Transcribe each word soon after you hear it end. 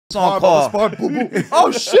song called.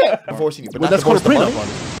 Oh shit! Divorcing you, but that's called a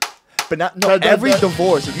prenup. But not every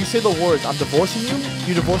divorce. If you say the words, "I'm divorcing you,"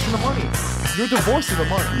 you're divorcing the money. You're divorcing the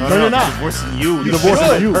money. No, you're not divorcing you. You're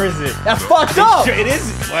divorcing you. That's fucked up. It is.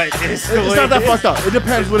 It's not that fucked up. It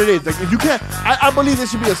depends what it is. Like if you can't, I believe there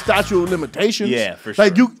should be a statute of limitations. Yeah, for sure.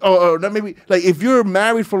 Like you, or maybe like if you're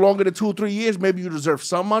married for longer than 2 or 3 years, maybe you deserve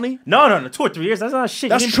some money. No, 2 or 3 years. That's not shit.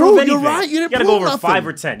 That's you didn't true. prove anything. You're right. You didn't gotta prove go over nothing. 5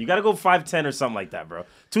 or 10. You gotta go 5, 10 or something like that, bro.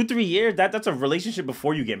 2, 3 years. That's a relationship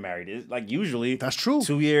before you get married. It's like usually. That's true.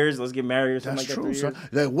 2 years. Let's get married or something That's like true.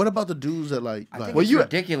 that. Like, what about the dudes that like? I think well, it's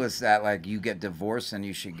ridiculous that like you get divorced and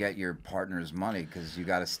you should get your partner's money because you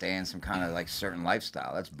got to stay in some kind of like certain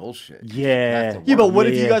lifestyle. That's bullshit. Yeah. Yeah, but what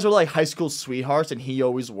if you guys were like high school sweethearts and he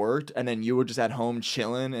always worked and then you were just at home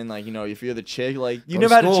chilling and like, you know, if you're the chick, like you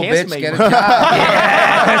never had a chance to make it.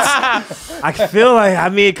 I feel like, I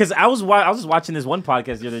mean, because I was watching this one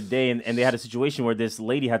podcast the other day and they had a situation where this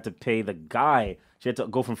lady had to pay the guy. She had to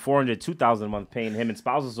go from $400 to $2,000 a month, paying him in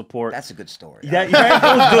spousal support. That's a good story.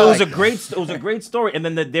 It was a great story. And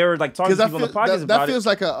then they were like talking to people on the podcast about that feels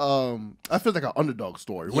like a that feels like an underdog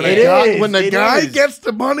story. When the guy gets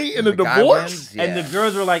the money in a divorce, and the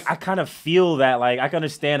girls were like, I kind of feel that. Like, I can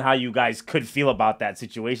understand how you guys could feel about that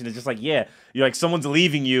situation. It's just like, yeah, you're like someone's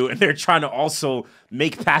leaving you, and they're trying to also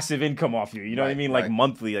make passive income off you. You know what I mean? Like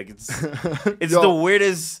monthly. Like it's the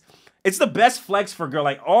weirdest. It's the best flex for a girl.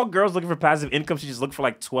 Like all girls looking for passive income should just look for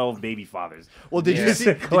like 12 baby fathers. Well, did you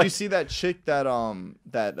see that chick that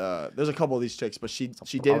there's a couple of these chicks, but she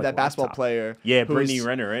dated that basketball player. Yeah, Brittany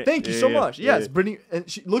Renner, right? Thank you so much. Yes, Brittany. And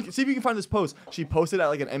see if you can find this post. She posted at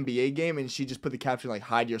like an NBA game and she just put the caption like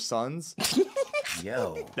 "Hide your sons."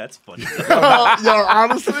 Yo, that's funny. yo,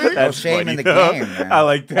 honestly, that's shame in the game, man. I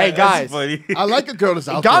like that. Hey guys, funny. I like a girl that's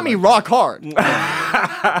out. It got me rock hard.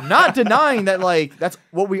 Not denying that like that's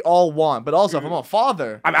what we all want, but also if I'm a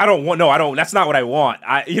father, I don't. That's not what I want.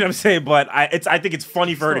 You know what I'm saying? But I think it's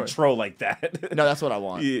funny for her to troll like that. No, that's what I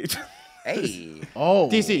want. Hey. Oh.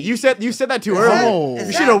 DC, you said that too early. Oh.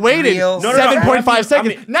 You should have waited 7.5 seconds. I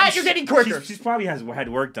mean, now you're getting quicker. She's probably had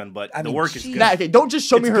work done, but the work is good. Nah, okay, don't just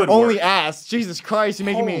show me her only work. ass. Jesus Christ, you're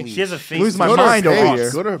making me She has a face. lose my mind over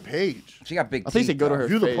here. Go to her page. She got big teeth. I think they go to her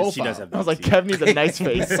View the face. profile. She does have I was big like, teeth. Kev needs a nice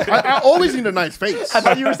face. I always need a nice face. I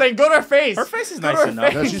thought you were saying go to her face. Her face is Go to nice her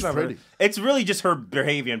enough. face. She's pretty. It's really just her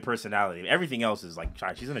behavior and personality. Everything else is like,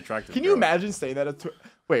 she's an attractive Can girl. you imagine saying that?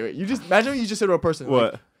 Wait. You just imagine you just said to a person.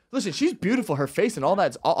 What? Like, listen, she's beautiful. Her face and all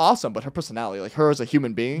that's awesome, but her personality, like her as a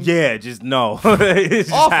human being. Yeah, just no. It just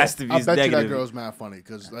has to be I bet negative. you that girl's mad funny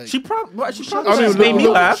because like She probably I mean, made me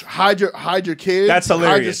laugh. Hide your kids. That's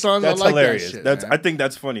hilarious. Hide your sons. That's I like hilarious. That shit, I think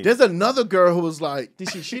that's funny. There's another girl who was like,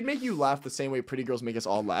 She'd make you laugh the same way pretty girls make us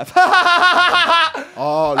all laugh.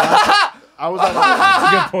 oh, I was at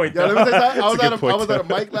That's a good point. yo, let me say something. I was though. at a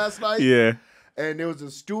mic last night. Yeah. And there was a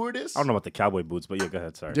stewardess. I don't know about the cowboy boots, but yeah, go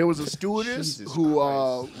ahead. Sorry. There was a stewardess who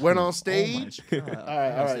went on stage. Oh my God.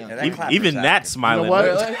 All right. Yeah, that clap Even is that active. smiling. You know what?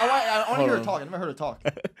 I want to hear her on. talk. I never heard her talk.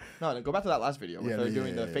 No, go back to that last video with her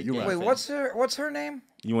doing the fake. You're dance right. Wait, thing. what's her name?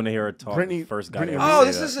 You want to hear her talk? Brittany- First guy. Brittany- to ever Oh, say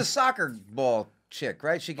this that. is a soccer ball chick,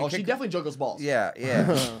 right? She can She definitely juggles balls. Yeah.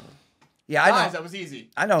 Yeah, I know. Guys, that was easy.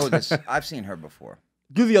 I know who this. I've seen her before.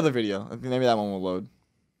 Do the other video. I think maybe that one will load.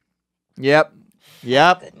 Yep. Good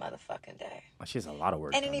motherfucking day. Oh, she has a lot of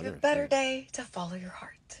work. And an even better day to follow your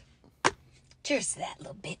heart. Cheers to that,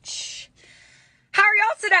 little bitch. How are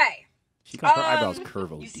y'all today? She got her eyebrows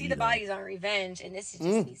curve. You see the bodies on Revenge, and this is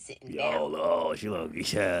just me sitting down. Oh, she look.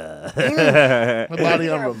 Her body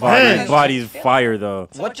on revenge. Body's fire though.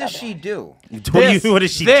 What does she do? What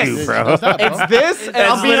does she do, bro? It's this, and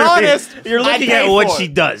I'll be literally- honest. You're looking I'd at pay what for she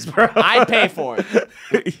it. does, bro. I'd pay for it.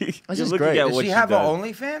 You're just looking great. at Does what she have does. an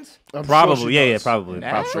OnlyFans? I'm Probably, sure she yeah, does. probably,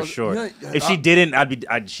 for sure. Yeah, If she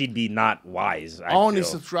didn't, she'd be not wise. I only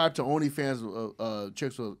subscribe to OnlyFans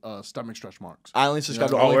chicks with stomach stretch marks. I only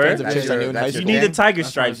subscribe to Oh, word? OnlyFans of chicks I knew in high That's You school. need the tiger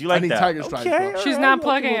stripes. You like I need that? tiger stripes. Okay. Bro. She's not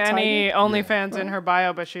plugging any OnlyFans in her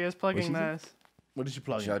bio, but she is plugging this. What did she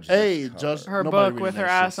plug? Judge Hey, this just Her nobody book reading with that her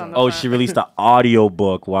shit, ass son. on the Oh, front. she released the audio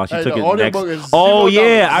book while she Hey, took the it audio next. book is Oh $0.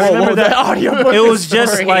 yeah, I remember that audio book. It was is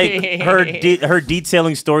just free. like her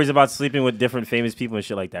detailing stories about sleeping with different famous people and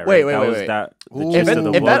shit like that. Wait, Right? That was wait. that. The Ooh. gist of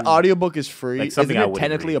the If that book. audiobook is free, Like isn't something I it wouldn't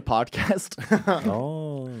technically read. a podcast?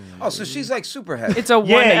 Oh. Oh, so she's like Superhead. It's a one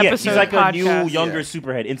Yeah, episode she's like a new, podcast. younger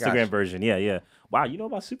Superhead Instagram Gotcha. version. Yeah. Wow, you know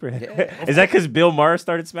about Superhead? Is that because Bill Maher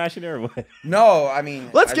started smashing her? Or what? No, I mean.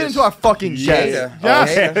 Let's get into our fucking guest.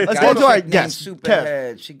 Yes. Let's get into our guest.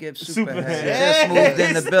 Superhead. She gives Superhead. Superhead. Just moved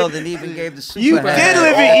in the building. Even gave the Superhead. You did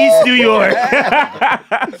live in East New York.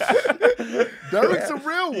 Derek's a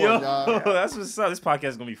real one, y'all. That's what's up. This podcast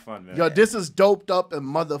is gonna be fun, man. Yo, this is Doped Up and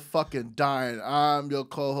motherfucking Dyin. I'm your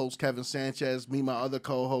co-host, Kevin Sanchez. Me, my other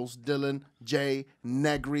co-host, Dylan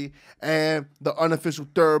Negri, and the unofficial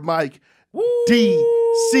third mic,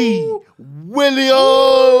 D.C.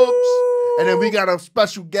 Williams. And then we got a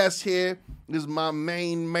special guest here. This is my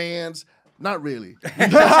main man's. Not really. I'm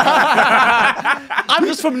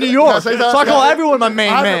just from New York, so I call everyone my main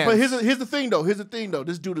man. But here's the thing, though.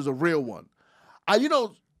 This dude is a real one. I'm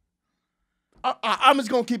just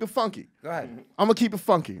going to keep it funky. Go ahead. I'm going to keep it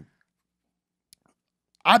funky.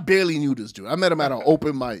 I barely knew this dude. I met him at an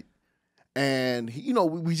open mic. And,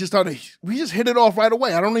 we just hit it off right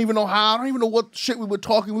away. I don't even know how. I don't even know what shit we were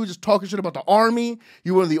talking. We were just talking shit about the Army.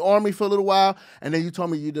 You were in the Army for a little while. And then you told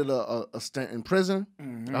me you did a stint in prison.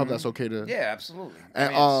 I hope that's okay to... Yeah, absolutely.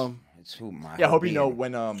 And, it's who my... Yeah, I hope you know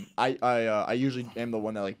when I usually am the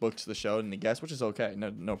one that books the show and the guest, which is okay.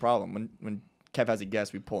 No problem. When Kev has a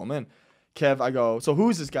guest, we pull him in. Kev, I go, so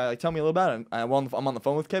who's this guy? Tell me a little about him. I'm on the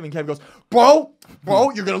phone with Kev, and Kev goes, bro,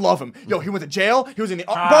 you're going to love him. Yo, he went to jail. He was in the...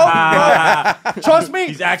 bro, trust me.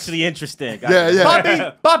 He's actually interesting.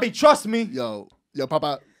 Yeah. Bobby, trust me. Yo,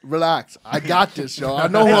 Papa, relax. I got this, yo. I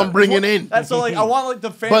know who I'm bringing in. That's so, I want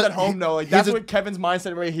the fans at home know, that's what Kevin's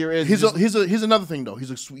mindset right here is. Here's another thing, though. He's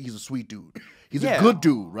a sweet dude. He's a good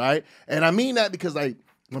dude, right? And I mean that because,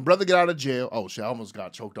 my brother get out of jail. Oh, shit, I almost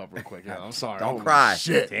got choked up real quick. Yeah, I'm sorry. Don't cry.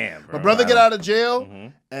 Shit. Damn, bro. My brother get out of jail,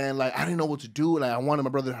 and, I didn't know what to do. I wanted my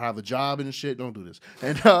brother to have a job and shit. Don't do this.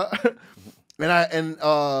 And I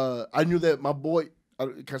knew that my boy,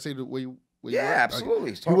 can I say the way you...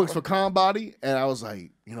 absolutely. He works for Calm Body, and I was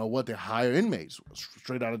like, you know what? They hire inmates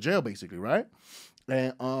straight out of jail, basically, right?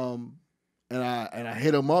 And I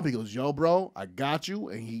hit him up. He goes, "Yo, bro, I got you."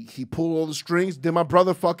 And he pulled all the strings. Did my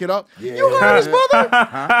brother fuck it up? Yeah. You hired his brother?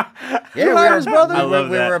 Huh? Yeah, you hired his brother? I love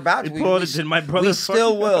we that. were about to. Did my brother we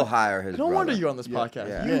still will hire his No brother. wonder you're on this podcast.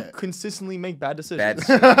 Yeah. You consistently make bad decisions. Bad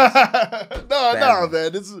decisions. No,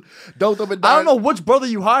 man. This is don't up and down. I don't know which brother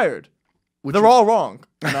you hired. They're all wrong.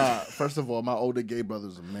 Nah, first of all, my older gay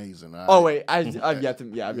brother's amazing. Right? Oh wait, I've yet to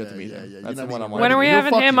meet him. Yeah. That's the one I'm When are we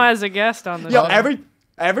having him as a guest on the Yo, show?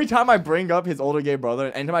 every time I bring up his older gay brother,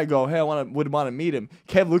 and anytime I go, hey, would want to meet him,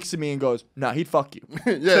 Kev looks at me and goes, nah, he'd fuck you.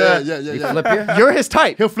 Yeah. He flip you? You're his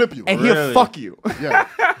type. He'll flip you. And he'll fuck you. Yeah,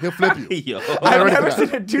 he'll flip you. Yo. I've never seen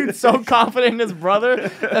a dude so confident in his brother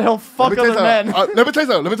that he'll fuck other men. Let me tell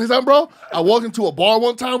you something, bro. I walked into a bar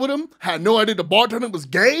one time with him, had no idea the bartender was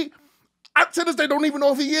gay. I to this day don't even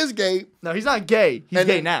know if he is gay. No, he's not gay. He's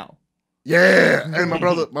gay now. Yeah, and my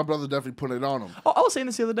brother definitely put it on him. Oh, I was saying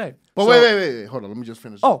this the other day. But wait, hold on, let me just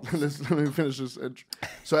finish. Oh. let me finish this.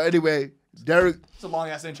 So anyway, Derek. It's a long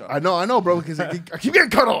ass intro. I know, bro, because I keep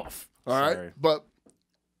getting cut off. All right, Sorry. but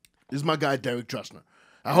this is my guy Derek Drescher.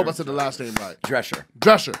 I hope I said the last name right. Drescher.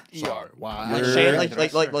 Sorry. Wow. Like Shayne, like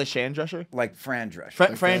Shayne Drescher? Like Fran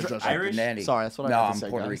Drescher. Fran Drescher. Irish? Nanny. Sorry, that's what No, I meant I'm to say.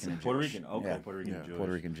 Puerto guys. Rican. and Puerto Jewish. Rican. Okay, Yeah. Puerto Rican Jewish.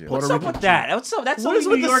 Puerto Rican Jewish. What's up with that? What's up? That's What only is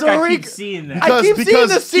New with the York. Puerto I keep Rican- seeing that. I keep seeing the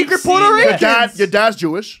because- secret keep seeing Puerto that. Rican. Your dad's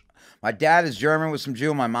Jewish. My dad is German with some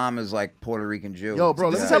Jew. My mom is like Puerto Rican Jew. Yo,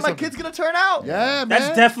 bro, This let is me how tell my you kid's gonna turn out. Yeah, man.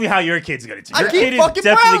 That's definitely how your kid's gonna do. I Your keep kid is fucking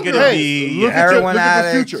definitely proud. gonna Hey, be. look at Heroin look at the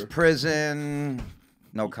addict, future. prison,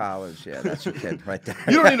 no college. Yeah, that's your kid right there.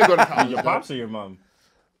 You don't need to go to college. Your pops or your mom?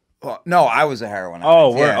 Well, no, I was a heroin addict.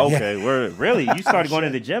 Oh, yeah, okay. We're really. You started going to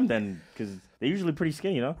the gym then, because they're usually pretty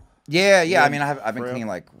skinny, you know. Yeah. I mean, I've been clean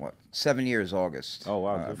like 7 years. August. Oh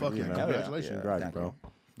wow, good for Fuck you, yeah, man. congratulations. Congrats, bro.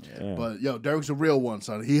 Yeah. But yo, Derek's a real one,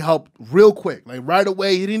 son. He helped real quick, like right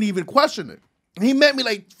away. He didn't even question it. He met me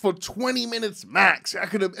like for 20 minutes max. I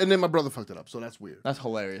could have, and then my brother fucked it up. So that's weird. That's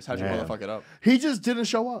hilarious. How'd your mother fuck it up? He just didn't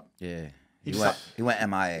show up. Yeah. He went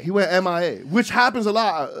MIA. He went MIA, which happens a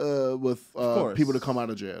lot with course. people that come out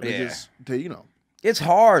of jail. They Yeah. you know. It's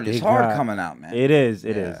hard. It's hard God. coming out, man. It is.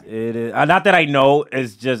 It is. Not that I know.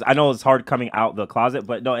 It's just I know it's hard coming out the closet,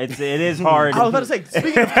 but no, it is hard. I was about to say,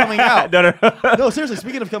 speaking of coming out. no. No, seriously,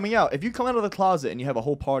 speaking of coming out, if you come out of the closet and you have a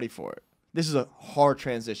whole party for it, this is a hard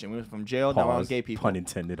transition. We went from jail now we're on gay people. Pun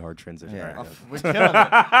intended. Hard transition. Yeah. Right. We're killing it.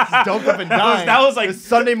 This is Doped Up and Dying. That was like the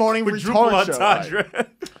Sunday morning quadruple retard show.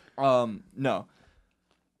 entendre. No.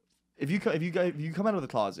 If you come out of the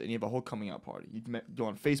closet and you have a whole coming out party, you go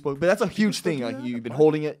on Facebook, but that's a huge thing. Like you've been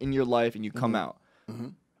holding it in your life and you come out.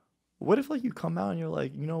 What if like you come out and you're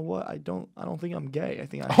like, you know what? I don't think I'm gay. I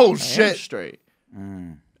think I am straight.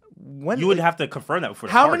 When You would have to confirm that before.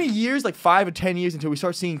 the how party. many years, like 5 or 10 years, until we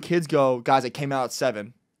start seeing kids go, guys, I came out at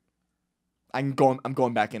 7. I'm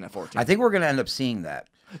going back in at 14. I think we're gonna end up seeing that.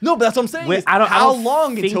 No, but that's what I'm saying. Wait, Is I don't how think-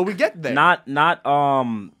 long until we get there? Not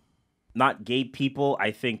not gay people,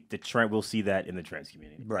 I think the trend we'll see that in the trans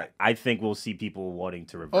community. Right. I think we'll see people wanting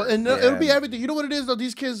to revert. Oh, and it'll be everything. You know what it is though?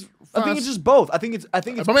 These kids. I think it's just both. I think it's.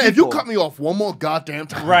 But man, if you cut me off one more goddamn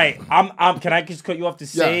time. Right. Can I just cut you off to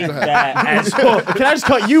say go ahead. that? As well, Can I just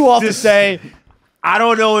cut you off to say? I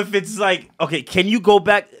don't know if it's like, okay, can you go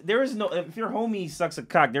back? There is no, if your homie sucks a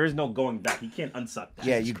cock, there is no going back. He can't unsuck that.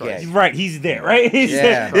 Yeah, you gay. Right, he's there, right? He's Yeah.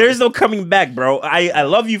 there. There's no coming back, bro. I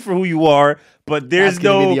love you for who you are, but there's That's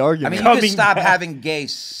gonna no. be the I argument. mean, you can coming stop back. having gay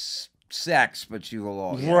sex, but you will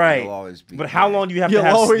always, Right. you'll always be. But how gay. long do you have You'll to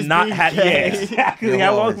have always not be had? gay. Yeah, exactly. You'll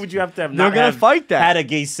How long always would you have to have They're not gonna have fight that. had a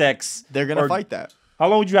gay sex? They're gonna or fight that. How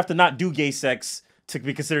long would you have to not do gay sex to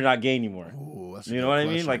be considered not gay anymore? Ooh, that's a You know good what I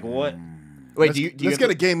mean? question. Like what? Wait, do you Let's get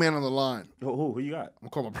a gay man on the line. Who you got? I'm gonna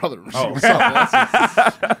call my brother. Oh. What's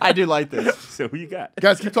up? I do like this. So who you got?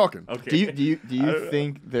 Guys, keep talking. Okay. Do you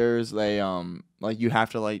think there's a like you have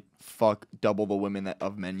to like fuck double the women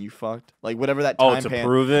of men you fucked? Like whatever that Oh, time to pan-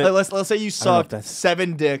 prove it? Like, let's say you know if sucked that's-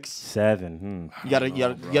 7 dicks. 7. You gotta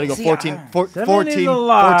go See, 14, I- 14, 7 is a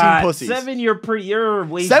lot. 14 pussies. 7, you're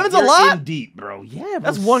way. Seven's a you're lot? in deep, bro. Yeah, bro.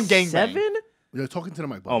 That's one gangbang. 7? You're talking to the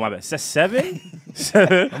mic. Bro. Oh my bad. 7?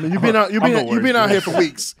 7. I mean, you've been out. You've been out here for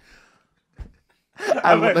weeks.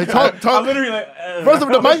 I'm Like, talk. I'm literally like. First of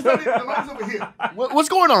all, the mic's over here. What's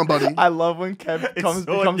going on, buddy? I love when Kev It's becomes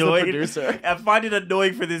so the annoying. producer. I find it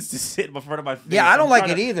annoying for this to sit in front of my face. Yeah, I don't I'm like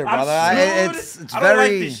trying it either, I'm brother. screwed. It's I don't like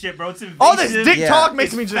very- this shit, bro. It's invasive. All this dick Yeah. talk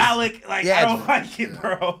makes It's me just phallic. Like, Yeah, I don't it's- like it,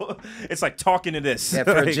 bro. It's like talking to this. Yeah,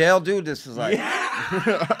 for a Like, jail dude, this is like,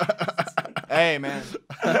 Hey man,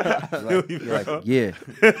 you're like, yeah,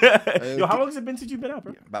 Yo, how long has it been since you've been out,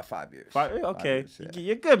 bro? about 5 years. Okay, 5 years,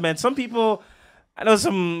 you're good, man. Some people, I know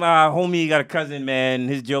some homie got a cousin, man.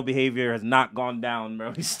 His jail behavior has not gone down,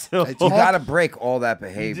 bro. He's still. You gotta break all that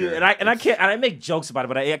behavior. Dude, and I make jokes about it,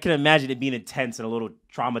 but I can imagine it being intense and a little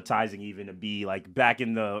traumatizing, even to be like back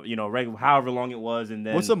in the regular, however long it was, and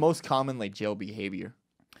then what's the most common like jail behavior?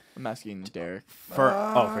 I'm asking Derek. for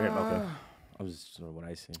him. Okay, I was just sort of what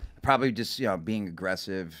I see. Probably just being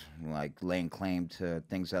aggressive, like laying claim to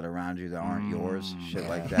things that are around you that aren't yours, shit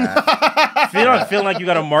like that. Feeling like you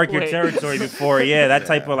got to mark your territory before, that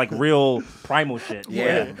type of like real primal shit.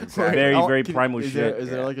 Yeah, exactly. very primal is shit. Is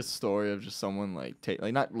there like a story of just someone like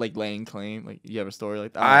not like laying claim? Like you have a story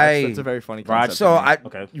like that? That's a very funny concept. So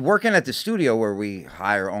Okay. working at the studio where we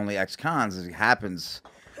hire only ex-cons, it happens.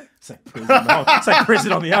 It's like prison. It's like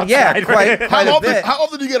prison on the outside. Yeah, quite a bit. How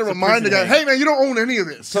often do you get a reminder that, hey man, you don't own any of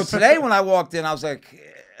this? So today when I walked in, I was like,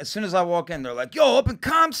 as soon as I walk in, they're like, yo, up in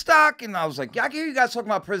Comstock. And I was like, yeah, I can hear you guys talking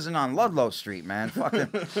about prison on Ludlow Street, man. Fucking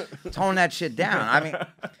tone that shit down. I mean,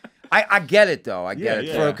 I get it, though. I get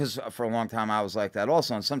it. Because for a long time, I was like that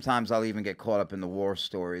also. And sometimes I'll even get caught up in the war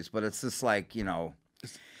stories. But it's just like,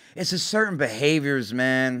 it's just certain behaviors,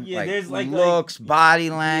 man. Yeah, there's like looks, body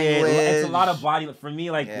language. It's a lot of body for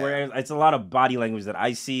me. Like where it's a lot of body language that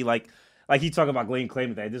I see. Like he talking about Glenn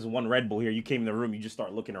claiming that this is one Red Bull here. You came in the room, you just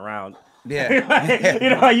start looking around.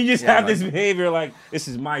 Yeah. You just have this behavior like this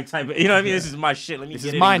is my type of. You know what I mean? This is my shit. Let me This get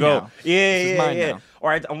is it mine and go. now. Yeah.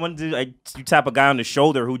 Or I want to you tap a guy on the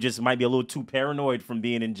shoulder who just might be a little too paranoid from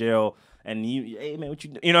being in jail, and hey man, what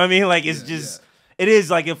you know what I mean? Like it's just. It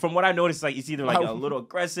is like from what I noticed, like it's either like a little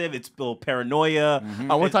aggressive, it's a little paranoia.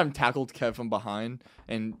 I one time tackled Kev from behind,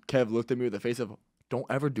 and Kev looked at me with a face of, "Don't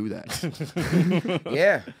ever do that."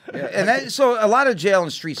 Yeah. And so a lot of jail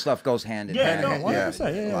and street stuff goes hand in hand.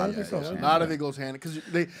 100%. A lot of it goes A hand lot of it goes hand because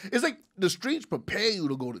it's like the streets prepare you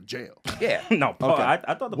to go to jail. Yeah. No, I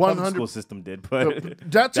thought the public 100 school system did, but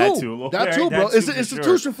That too, bro. It's an for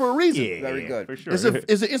institution for a reason. Yeah, Very good. for sure. It's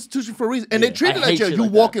an institution for a reason, and they treat it I like hate jail. shit You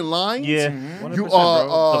like walk that. in lines. Yeah, You 100%, are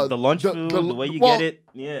bro. The lunch food, the way you get it.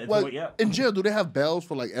 Yeah, Well, yeah. in jail, do they have bells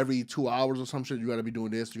for like every 2 hours or some shit? You got to be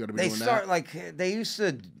doing this. You got to be They doing start that. like they used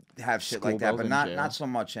to have shit School like that, bells but in not jail. not so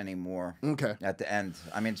much anymore. Okay. At the end,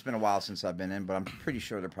 I mean, it's been a while since I've been in, but I'm pretty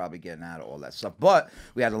sure they're probably getting out of all that stuff. But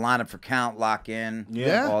we had to line up for count, lock in,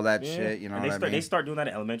 Yeah. all that shit. You know And what I mean? they start doing that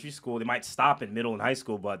in elementary school. They might stop in middle and high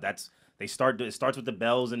school, but it starts with the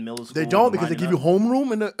bells in middle school. They don't because they give you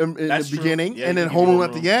homeroom in the That's true. beginning Yeah, and they then give you homeroom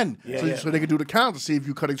at homeroom. the end, Yeah, so they can do the count to see if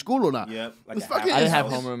you're cutting school or not. Yeah, like It's a fucking- I didn't have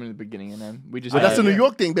It's- homeroom in the beginning, and then we just. But that's a had- New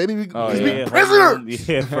York thing, baby. We Oh, we yeah. be prisoners. homeroom.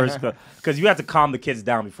 Yeah, first because you have to calm the kids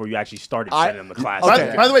down before you actually started sending them to class.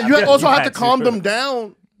 Okay. By the way, you I also have to had calm them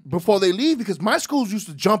down before they leave because my schools used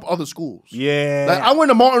to jump other schools. Yeah. Like I went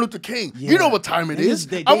to Martin Luther King. Yeah. You know what time it is.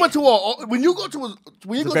 I went to when you go to a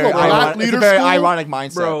black leader it's a very school, ironic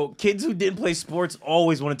mindset. Bro, kids who didn't play sports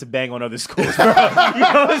always wanted to bang on other schools, bro. You know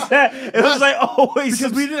what I'm saying? It was like always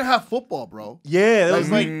because we didn't have football, bro. Yeah, it was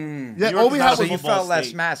like Yeah, New all York we is had not So was you football felt less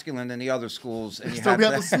state. masculine than the other schools, and you so had we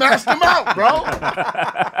had to smash them out, bro.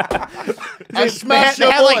 I smashed they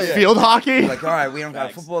your had boy. like field hockey. like, all right, we don't got a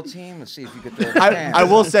Facts. football team. Let's see if you could throw a can. I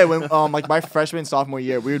will say when like my freshman sophomore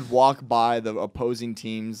year, we would walk by the opposing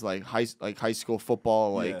teams like high school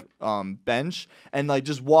football bench and like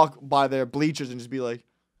just walk by their bleachers and just be like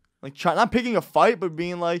try not picking a fight but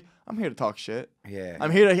being like, I'm here to talk shit. Yeah.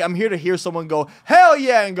 I'm here to hear someone go hell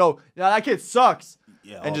yeah and go, yeah, that kid sucks.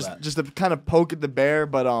 Yeah, And all that. just to kind of poke at the bear,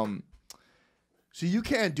 but So you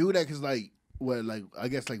can't do that because I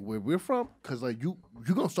guess like where we're from, because like you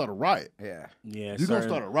gonna start a riot. Yeah. Yeah, You're gonna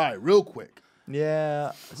start a riot real quick.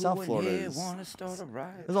 yeah, South Who in Florida. here is- wanna start a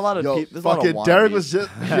riot? There's a lot of Yo, people. There's a lot of fucking Derek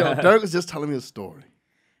wannabes. was just telling me a story.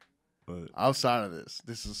 Outside of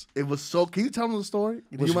it was so. Can you tell me the story?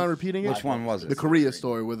 Do you mind repeating it? Which one was it? The Korea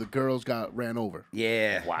story where the girls got ran over.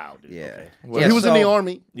 Yeah. Wow, dude. Yeah. Okay. Yeah, He was in the so-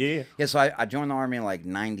 army. Yeah. Yeah, so I joined the army in like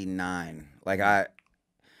 '99. Like I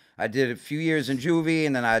did a few years in juvie,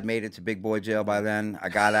 and then I had made it to big boy jail by then. I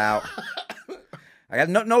got out. I got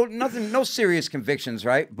no serious convictions,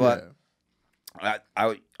 right? But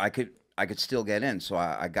I could still get in, so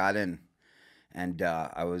I got in, and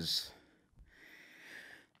I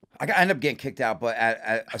ended up getting kicked out. But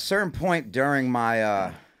at a certain point during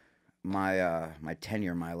my my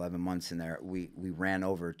tenure, my 11 months in there, we ran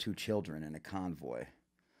over 2 children in a convoy.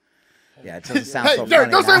 Yeah, it doesn't sound Hey, so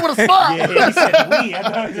Derek, funny don't say now. with a smile. Yeah, he said we. I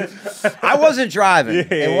thought I wasn't driving. Yeah,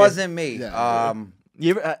 It yeah. wasn't me. Yeah.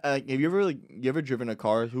 You ever have you ever driven a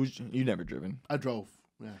car? You never driven? I drove.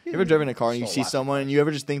 Yeah. You ever driven a car and you Stole see lots of someone and you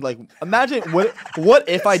ever just think like, imagine what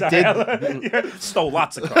if I did? Yeah, stole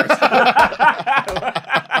lots of cars.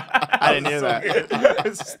 I didn't hear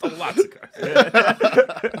that. Stole lots of cars.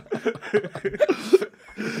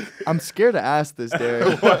 I'm scared to ask this,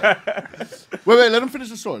 Derek. Wait, let him finish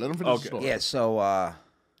the story. Let him finish the story. Yeah,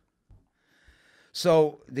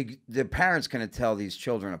 so the parents couldn't tell these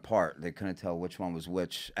children apart. They couldn't tell which one was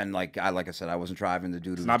which. And like I said, I wasn't driving. The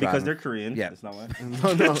dude who was Not because driving. they're Korean. Yeah. That's not why.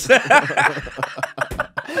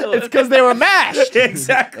 No. It's because they were mashed.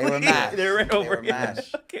 Exactly. They were mashed. They ran They over. were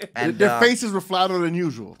mashed. And Their faces were flatter than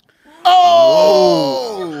usual.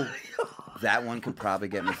 Oh! That one could probably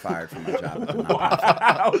get me fired from my job.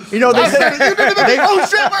 Wow. You know they said Oh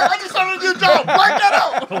shit! Wait, I just started a new job. Write that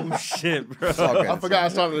out. Oh shit, bro. It's all good. I forgot I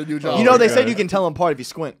started a new job. you know they said you can tell them apart if you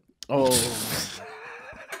squint. Oh,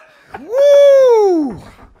 Woo!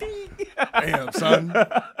 damn, son.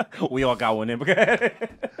 All We all got one in. right,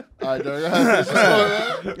 Derek, go ahead. Finish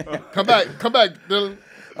the story, man. Come back, Dylan.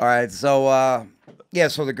 All right, so yeah,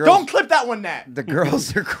 so the girls Don't clip that one, Nat. the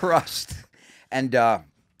girls are crushed, and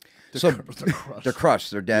so they're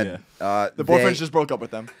crushed. They're dead. The boyfriends just broke up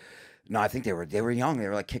with them. No, I think they were young. They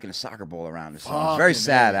were like kicking a soccer ball around. Or something. It was Fucking very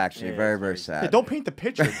sad, actually. Yeah, very it's very very sad. Hey, don't paint the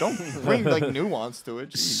picture. Don't bring like nuance to it.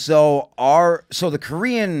 Jeez. So the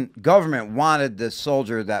Korean government wanted the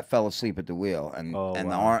soldier that fell asleep at the wheel, and Oh, and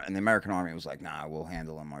wow. the American army was like, nah, we'll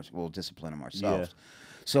handle him. We'll discipline him ourselves.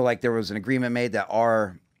 So like there was an agreement made that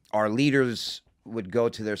our leaders would go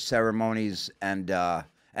to their ceremonies and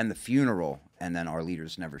the funeral, and then our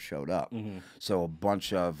leaders never showed up. So a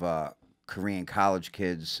bunch of Korean college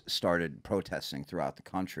kids started protesting throughout the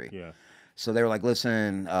country. Yeah. So they were like,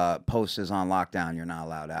 listen, Post is on lockdown. You're not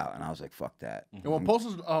allowed out. And I was like, fuck that. And when Post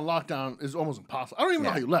is on lockdown, it's almost impossible. I don't even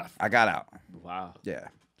know how you left. I got out. Wow. Yeah.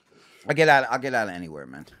 I'll get out of anywhere,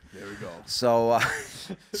 man. There we go. So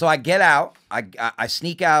so I get out. I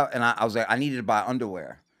sneak out, and I was like, I needed to buy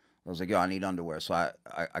underwear. I was like, yo, I need underwear. So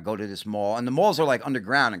I go to this mall, and the malls are like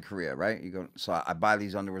underground in Korea, right? So I buy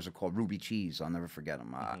these underwears. They're called Ruby Cheese. I'll never forget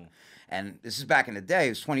them. And this is back in the day. It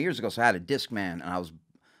was 20 years ago. So I had a Discman, and I was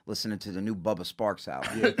listening to the new Bubba Sparks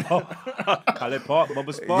album. Kale Pop,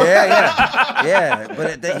 Bubba Spark. Yeah.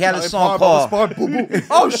 But he had a song called.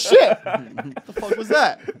 Oh shit! What the fuck was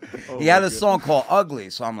that? He had a song called Ugly.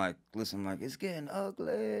 So I'm like, listen, I'm like, it's getting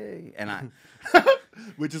ugly, and I.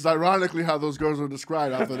 Which is ironically how those girls were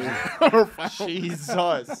described after they were found.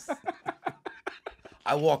 Jesus.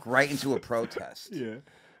 I walk right into a protest. Yeah.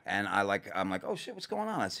 And I'm like, oh shit, what's going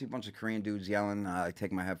on? I see a bunch of Korean dudes yelling. I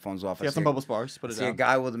take my headphones off. You have some bubble sparks. Put it see a down.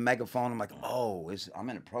 guy with a megaphone. I'm like, oh, I'm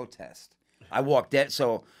in a protest. I walk dead.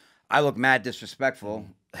 So I look mad disrespectful.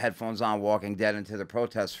 Headphones on, walking dead into the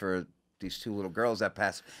protest for these 2 little girls that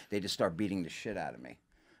pass. They just start beating the shit out of me.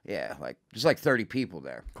 Yeah, like there's like 30 people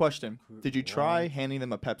there. Question: did you try handing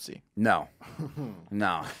them a Pepsi? No,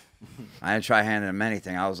 no, I didn't try handing them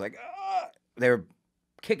anything. I was like, they were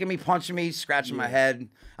kicking me, punching me, scratching my head.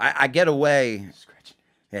 I get away.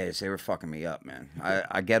 Yes, they were fucking me up, man.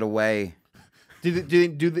 I get away. Did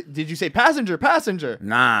you say passenger? Passenger?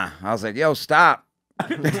 Nah, I was like, yo, stop.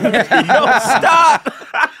 Yo, stop.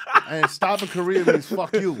 And stop in Korea means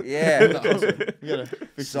fuck you. Yeah. You gotta fix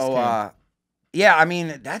this So, can. yeah, I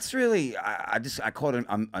mean, that's really, I caught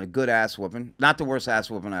a good ass whooping. Not the worst ass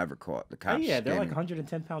whooping I ever caught. The Oh, cops. yeah, they're gave like me-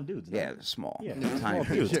 110-pound dudes. no? Yeah, they're small. Yeah, They're small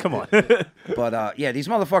tiny. dudes. Come on. But, yeah, these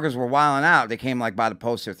motherfuckers were wilding out. They came, like, by the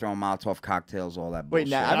poster, throwing Molotov cocktails, all that Wait, bullshit.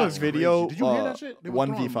 now I have a video. Did you hear that shit? They were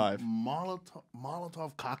 1v5. throwing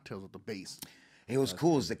Molotov cocktails at the base. It was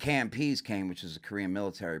cool as the KMPs came, which is the Korean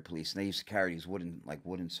military police, and they used to carry these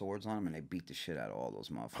wooden swords on them, and they beat the shit out of all those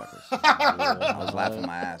motherfuckers. I was laughing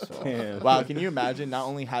my ass off. Wow, can you imagine not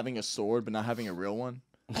only having a sword but not having a real one?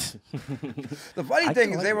 The funny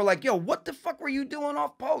thing is, they were like, "Yo, what the fuck were you doing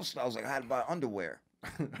off post?" I was like, "I had to buy underwear."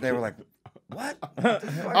 They were like, "What?"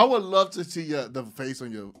 I would love to see the face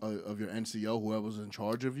on your of your NCO, whoever's in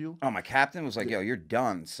charge of you. Oh, my captain was like, "Yo, you're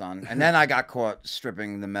done, son." And then I got caught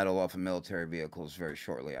stripping the metal off of military vehicles very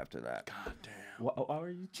shortly after that. God damn. Why were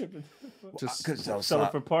you tripping? Just Because I was Sell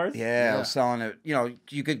it for parts? Yeah, I was selling it. You know,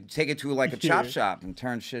 you could take it to like a chop shop and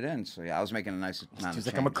turn shit in. So yeah, I was making a nice amount He's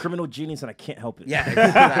of like, I'm a change. criminal genius and I can't help it. Yeah.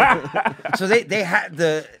 Exactly. So they had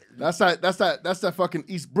the. that's that fucking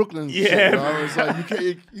East Brooklyn Yeah, shit. Bro. It's like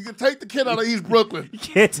you can take the kid out of East Brooklyn. You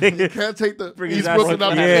can't take You it. can't take the Bring his East ass Brooklyn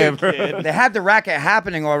out up. of Yeah, the bro. They had the racket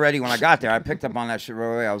happening already when I got there. I picked up on that shit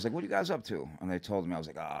right away. I was like, "What are you guys up to?" And they told me, I was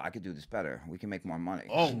like, "Oh, I could do this better. We can make more money."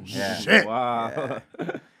 Oh Yeah. shit! Wow.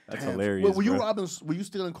 That's hilarious. Were you bro. robbing? Were you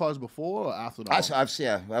stealing cars before or after the?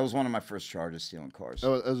 Yeah, that was one of my first charges, stealing cars.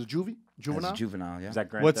 As a juvenile? As a juvenile, yeah. Is that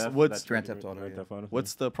Grand What's- Theft? what's- That's Grand Theft Auto, Grand yeah. Theft Auto?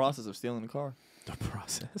 What's the process of stealing a car? the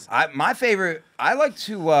process? My favorite, I like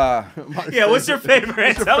to. Yeah, what's your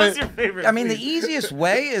favorite? Tell us your favorite. I mean, the please. easiest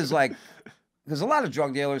way is like, because a lot of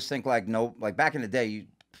drug dealers think like back in the day,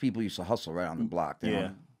 people used to hustle right on the block. They Yeah.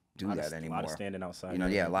 don't do that A anymore. lot of standing outside. You know,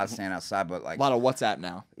 yeah, a lot of standing outside, but like, A lot of WhatsApp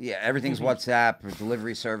now. yeah, everything's WhatsApp,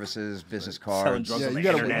 delivery services, business Selling cards. drugs Yeah, on you the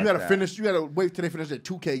gotta internet. you gotta that. finish. You gotta wait till they finish that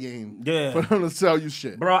 2K game. Yeah. For them to sell you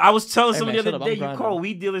shit. Bro, I was telling Hey, somebody man, the shut other up, day, I'm you grinding. call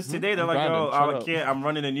weed dealers today, they're like, grinding, yo, shut I up. can't, I'm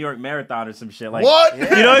running a New York Marathon or some shit. Like, What? You know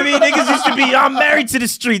what I mean? Niggas used to be, I'm married to the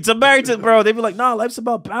streets. I'm married to, bro. They'd be like, nah, life's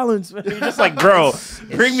about balance. You're just like, bro,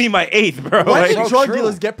 bring me my eighth, bro. When Like, did so drug true.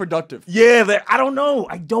 dealers get productive? yeah, I don't know.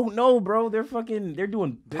 I don't know, bro. They're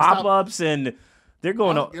doing pop-ups and they're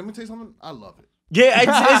going Let on. me tell you something. I love it. Yeah, it's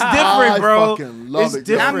different, I bro. fucking love It's it.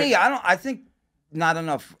 different. Not me. I think not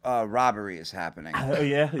enough robbery is happening Oh,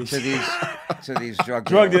 yeah. to these drug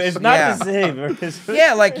Drug dealers. dealers. It's not yeah. the same, bro. It's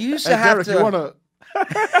Yeah, like you used to Hey, have Derek, to.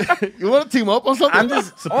 you wanna team up on something? I'm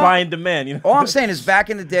just supply and demand, you know. All I'm saying is, back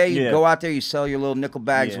in the day, you Yeah. go out there, you sell your little nickel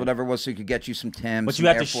bags, Yeah. whatever it was, so you could get you some Timbs. But some you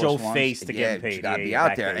had Air to Force show Ones. face to yeah, get paid. You gotta Yeah, be yeah, out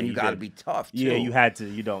back there, then and you you gotta did. be tough. Too. Yeah, you had to.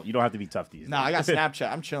 You don't have to be tough these days. Nah, I got Snapchat.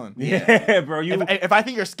 I'm chilling. Yeah, bro. You. If I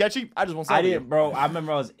think you're sketchy, I just won't sell I to you. didn't, bro. I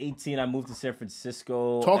remember I was 18. I moved to San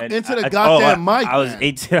Francisco. Talk and into the I- goddamn mic, I was man.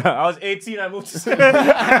 18. I was 18. I moved to.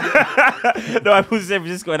 No, I moved to San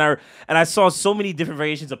Francisco, and I saw so many different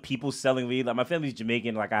variations of people selling weed. Like my family's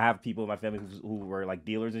Jamaican. Like I have people in my family who were like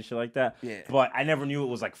dealers and shit like that. Yeah. But I never knew it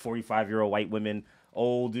was like 45-year-old white women.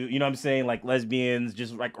 Old, you know what I'm saying? Like lesbians,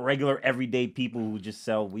 just like regular everyday people who just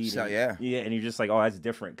sell weed. So, and, yeah. Yeah, and you're just like, oh, that's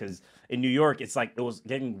different. Because in New York, it's like it was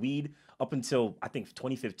getting weed up until I think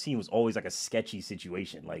 2015 was always like a sketchy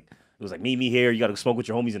situation. Like it was like meet me here. You got to smoke with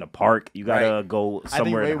your homies in a park. You got to Right. go I think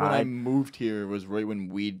somewhere right and when I hide. moved here was right when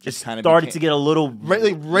weed It just kind of started to get a little right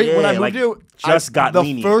when I moved like, here. just got the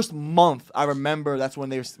lenient. first month. I remember that's when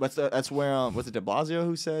that's where was it De Blasio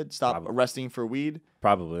who said stop Probably. arresting for weed.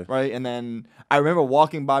 Probably. Right, and then I remember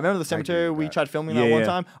walking by. Remember the cemetery with we that. tried filming Yeah, that one yeah.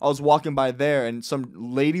 time? I was walking by there, and some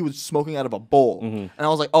lady was smoking out of a bowl, Mm-hmm. and I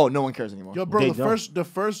was like, "Oh, no one cares anymore." Yo, bro, They the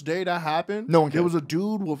first day that happened, No one there cares. was a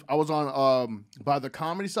dude with I was on by the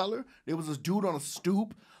Comedy Cellar. There was this dude on a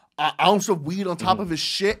stoop, an ounce of weed on top of his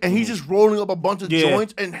shit, and he's just rolling up a bunch of Mm-hmm. Yeah.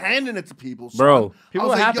 joints and handing it to people. Son. Bro, people I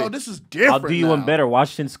was are like, happy. yo, this is different. I'll do you one now. better.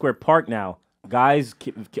 Washington Square Park now. Guys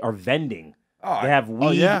are vending. They have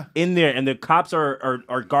weed yeah. in there, and the cops are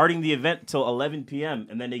guarding the event till 11 p.m.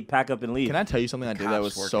 and then they pack up and leave. Can I tell you something I did that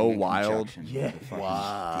was Cops so working in wild? conjunction Yeah. with the fucking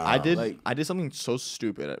I did like- I did something so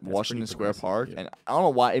stupid at Washington pretty Square progressive, Park, yeah. and I don't know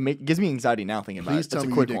why it gives me anxiety now thinking about Please it. tell It's a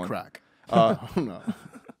me you quick did one. crack. Uh, no.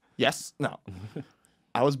 Yes, no.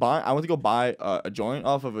 I went to go buy a joint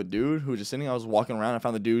off of a dude who was just sitting. I was walking around. I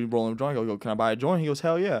found the dude rolling a joint. I go, can I buy a joint? He goes,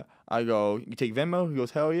 hell yeah. I go, you take Venmo? He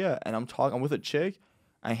goes, hell yeah. And I'm with a chick.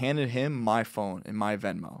 I handed him my phone and my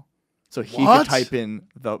Venmo, so he could type in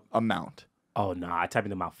the amount. Oh no, I typed in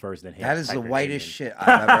them out first, then hit. That is the whitest shit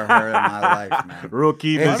I've ever heard in my life, man.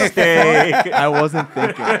 Rookie mistake. I wasn't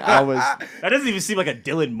thinking. That doesn't even seem like a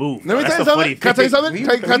Dylan move. Let me That's tell you the something. Can I tell you something? Were you,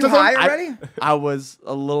 Can I were tell you high something? already? I was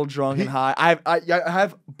a little drunk and high. I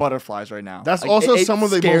have butterflies right now. That's Like, also it some of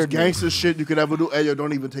the most scared me. gangster shit you could ever do. Hey, yo,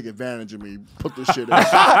 don't even take advantage of me. Put this shit in.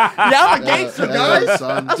 Yeah, I'm a gangster, guys.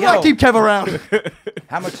 Son. That's why I keep Kev around.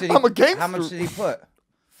 How much did he? I'm a gangster. How much did he put?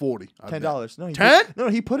 40. $10. No, he 10? No,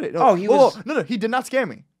 he put it. No. Oh, he was- No, he did not scam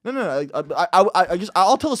me. No. I just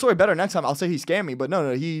I'll tell the story better next time. I'll say he scammed me, but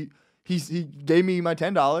no. He gave me my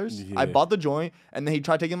 $10. Yeah. I bought the joint, and then he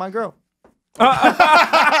tried taking my girl.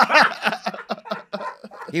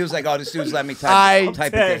 He was like, "Oh, this dude's let me type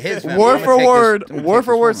it to his Venmo. Word I'm for gonna take word, this- I'm gonna word take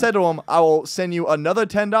for this word, woman." said to him, "I will send you another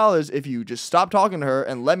 $10 if you just stop talking to her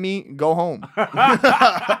and let me go home."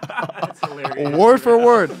 That's hilarious. Word for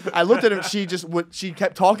word. I looked at him. She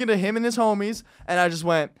kept talking to him and his homies, and I just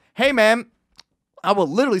went, "Hey, man, I will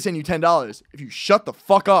literally send you $10 if you shut the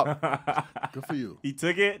fuck up." Good for you. He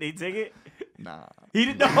took it. Nah. He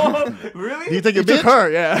didn't know. Really? Do you think He it took bitch?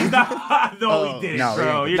 her, yeah. No, he didn't, No,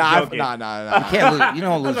 bro. he You're Nah, joking. nah. Can't lose, you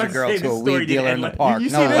don't lose I your was girl gonna to say a this story weed dealer in the didn't park. You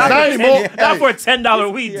No, see this? no. Not anymore. Not Hey. for a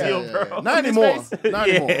 $10 weed deal, Yeah. bro. Not In his anymore. face? Not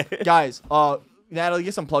anymore. Guys, Natalie,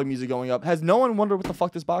 get some plug music going up. Has no one wondered what the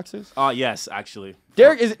fuck this box is? Yes, actually.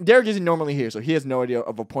 Derek isn't normally here, so he has no idea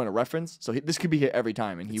of a point of reference. So this could be here every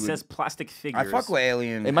time, and he It would. says plastic I figures. fuck with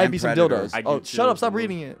Alien. It might and be some Predators. dildos. I do Oh, too, shut up! Stop the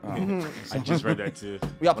reading it. I just read that too.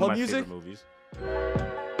 We got One plug of my music? favorite movies.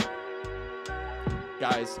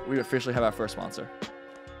 Guys, we officially have our first sponsor.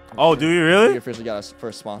 Oh, do you We really? officially got our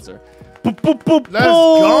first sponsor. Let's go.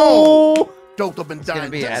 Doped up and It's gonna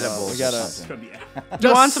dying. be edible. We gotta- It's gonna be. Do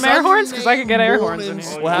you want some air horns? Because I could get air horns in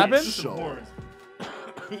here. What happened? Show.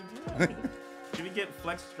 Can we get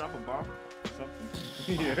Flex to drop a bomb?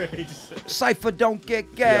 Something. Cypher don't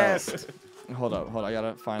get gassed. Hold up. I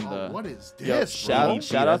gotta find Oh, the. what is Yo, this, shout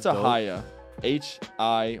bro? out That's to dope. Hiya.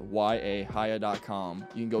 HIYA, Hiya.com.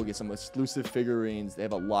 You can go get some exclusive figurines. They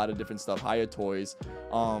have a lot of different stuff. Hiya Toys.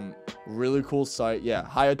 Really cool site. Yeah,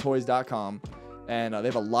 HiyaToys.com. And they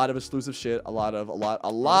have a lot of exclusive shit, a lot of see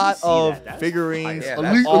that. That's figurines, fire.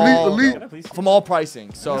 that's Elite, all- elite. from all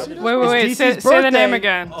pricing. So Wait. it's Say DC's the name birthday.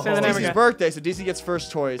 again. Say the name DC's again. birthday, so DC gets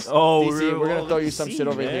first choice. Oh, DC, really? we're gonna Well, throw let you me some see, shit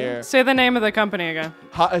over man. here. Say the name of the company again.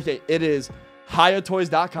 Okay, it is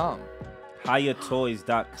HiyaToys.com.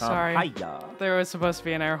 HiyaToys.com. Sorry. Hiya. There was supposed to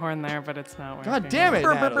be an air horn there, but it's not working. God damn it,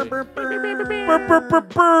 Natalie.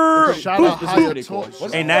 Shout out This is Hiya pretty cool.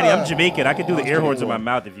 Toys. Hey, Natty, I'm Jamaican. I can do the air horns in my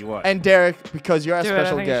mouth if you want. And Derek, because you're our Do it, I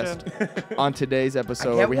special think you guest on today's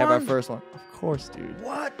episode, get we have our one? first one. Of course, dude.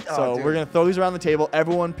 What? So we're gonna throw these around the table.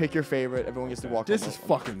 Everyone pick your favorite. Everyone gets to walk. This home is with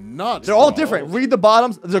one. fucking nuts. They're all bro. different. Read the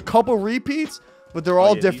bottoms. There's a couple repeats, but they're all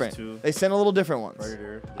yeah, these different. two. They send a little different ones.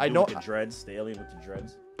 Predator. I dude know- with the dreads. The alien with the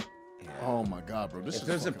dreads. Oh my god, bro. This If is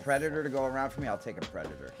there's a fucking- predator to go around for me, I'll take a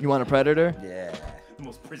predator. You want a predator? Yeah. The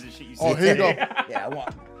most prison shit you see. Oh, here you go. Yeah, I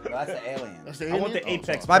want. Well, that's the alien. That's the I want alien? the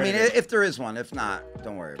apex. But I mean, predator. if there is one, if not,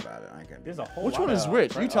 don't worry about it. I can. There's a whole Which lot one is of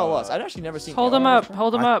which? You tell us. uh, I've actually never seen. Hold them up.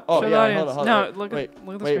 Hold them up. Oh Show yeah, the audience. hold on. No, Wait, look wait, at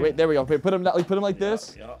the wait, screen. there we go. Wait, put them like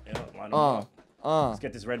this. Yeah. Line them up. Let's Uh.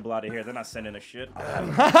 get this Red Bull out of here. They're not sending us shit.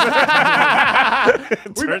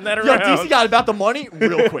 Turn that Yo, around. DC got about the money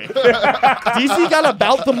real quick. DC got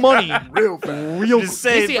about the money real fast. real Just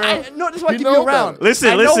quick. say, DC, bro. no, this is why I You keep know you around. better. Listen,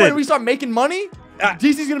 I know listen. when we start making money,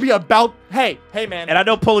 DC's gonna be about. Hey, man. And I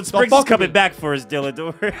know Poland Springs fuck is coming with me. back for us, Dylan.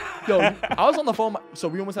 Don't worry. Yo, I was on the phone. So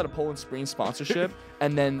we almost had a Poland Springs sponsorship,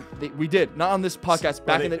 and then we did not on this podcast.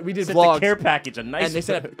 Back in the we did sent vlogs. The care package, a nice. And they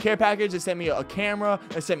sent a care package. They sent me a camera.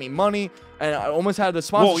 They sent me money, and I almost had the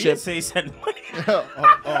Whoa, you sponsorship. didn't say he sent money.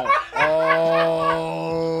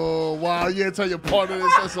 Oh, wow. You didn't tell your partner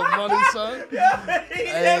this has some money, son?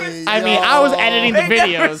 Hey, I mean, I was editing the They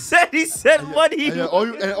never videos. said he sent money. And yo,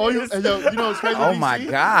 you know what's crazy? Oh my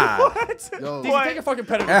God. Yo, DC, take a fucking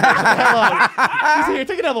predator. DC, here,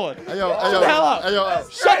 take another one. Hey, yo, Shut the hell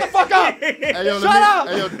up. Shut the fuck up. Hey, yo, Shut up.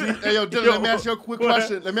 Hey, yo, Dylan, let me ask you a quick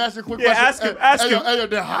question. Yeah, ask him, ask him. Hey, yo,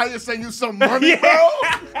 did Hiya send you some money, bro?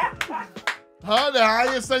 Huh? Did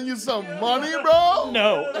Hiya send you some money, bro?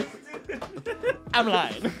 No. I'm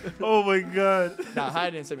lying. Oh my god. Nah,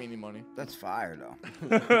 Haya didn't send me any money. That's fire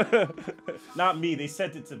though. Not me. They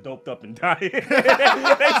sent it to Doped Up and Dyin. They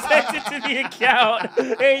sent it to the account.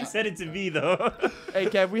 They ain't sent it to me though. Hey,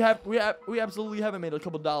 Kev, we absolutely haven't made a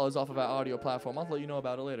couple dollars off of our audio platform. I'll let you know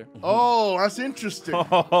about it later. Oh, that's interesting.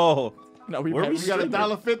 Oh. No, Where we We got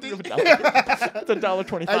 $1.50. It's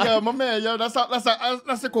 $1.25. Hey, yo, my man, yo, that's a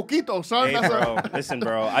coquito, son. Hey, that's bro. a Listen,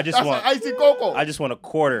 bro. I just that's want. an icy coco. I just want a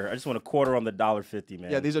quarter. I just want a quarter on the $1.50,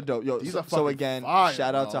 man. Yeah, these are dope. Yo, These so, are so fucking again, fire,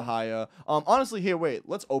 shout out to bro. Haya. Honestly, here, wait,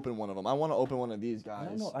 let's open one of them. I want to open one of these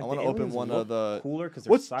guys. I want to open one of the. cooler because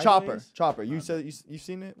they're What's sideways. Chopper? Chopper. You said you've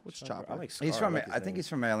seen it. What's Chopper? I like He's Scar, from. like his I think name. he's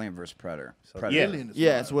from Alien vs Predator. Yeah. Alien is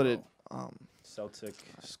Yeah, fire, it's what bro. it. Celtic,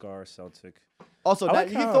 Scar, Celtic. Also, I now, like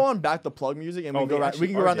you can how- throw on back the plug music, and Oh, we can go they around. actually We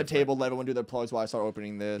can go are around the different. table, let everyone do their plugs while I start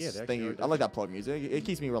opening this. Yeah, they Thank actually you. are I like that plug music. It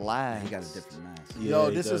keeps me relaxed. He got a different mask. Yo,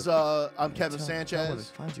 he this does. is I'm Kevin Sanchez.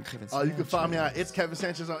 Find you, Kevin You can find me Sanchez. on It's Kevin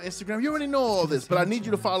Sanchez on Instagram. You already know all this, but I need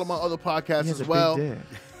you to follow my other podcasts He has as a big well. dick.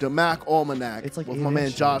 The Mac Almanac It's like with 8 my man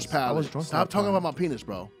inches. Josh I was Pallet. drunk Stop that talking time. about my penis,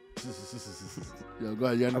 bro. Yo, go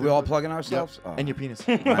ahead. You Are we all plugging ourselves? Oh. And your penis.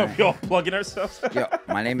 Are we all plugging ourselves? Yo,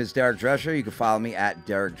 my name is Derek Drescher. You can follow me at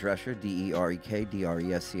Derek Drescher, DEREK,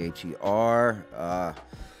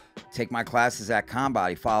 take my classes at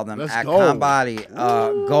Combody. Follow them Let's at go. Combody.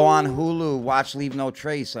 Go on Hulu. Watch Leave No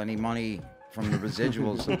Trace. I need money from the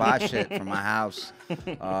residuals to buy shit from my house.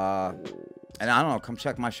 And I don't know. Come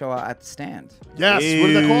check my show out at the Stand. Yes. What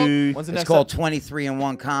is that called? When's the It's next called ep-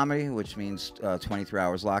 23-in-1 Comedy, which means 23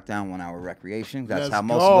 hours lockdown, 1 hour recreation. That's Let's how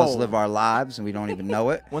most of us go. live our lives, and we don't even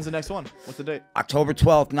know it. When's the next one? What's the date? October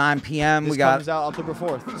 12th, 9 p.m. This we got comes out October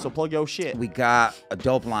 4th. So plug your shit. We got a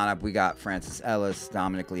dope lineup. We got Francis Ellis,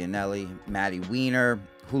 Dominic Leonelli, Maddie Weiner,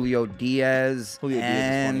 Julio Diaz, Julio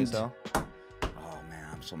and Diaz is funny as hell. oh man,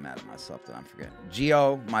 I'm so mad at myself that I'm forgetting.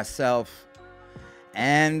 Gio, myself,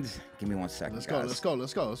 and give me 1 second. Let's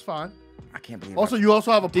guys. go. It's fine. I can't believe. Also, you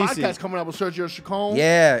also have a DC. podcast coming out with Sergio Chacon.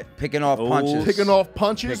 yeah, picking off punches. Picking off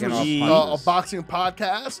punches, Picking which is off a punches. boxing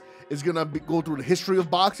podcast. It's gonna go through the history of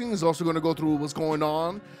boxing. It's also gonna go through what's going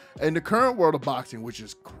on in the current world of boxing, which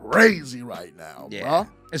is crazy right now, Yeah. bruh.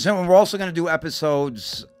 And so we're also gonna do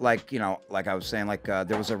episodes like like I was saying, like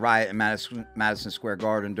there was a riot in Madison Square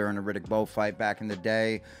Garden during the Riddick Bowe fight back in the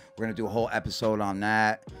day. We're gonna do a whole episode on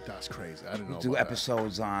that. That's crazy. I didn't know. Do about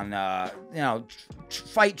episodes on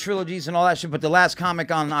fight trilogies and all that shit. But the last comic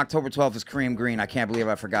on October 12th is Kareem Green. I can't believe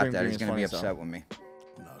I forgot Kareem that. Green He's is gonna be funny as hell. upset with me. that.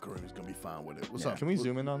 No, Kareem's gonna be fine with it. What's Yeah. up? Can we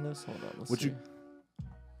zoom in on this? Hold on. Let's What see. you?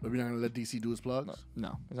 Are we not gonna let DC do his plugs?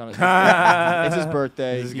 No, it's not. It's his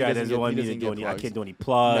birthday. This He guy doesn't doesn't get- want he me to doesn't do get any. I plugs. can't do any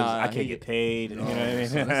plugs. Nah, I he can't get paid. You know what I mean?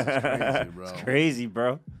 so this is crazy, bro. It's crazy,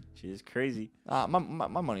 bro. Shit is crazy. My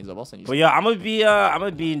money's up. I'll send you. But yeah,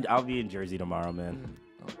 I'll be in Jersey tomorrow, man.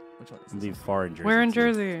 Which one is I'm this? be far in Jersey. We're in too.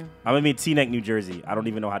 Jersey. I'm gonna be in Teaneck, New Jersey. I don't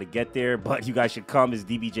even know how to get there, but you guys should come. It's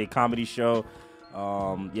DBJ Comedy Show.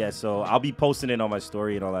 Yeah, so I'll be posting it on my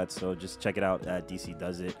story and all that. So just check it out at DC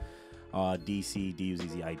Does It. DC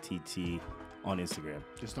DUZZITT on Instagram.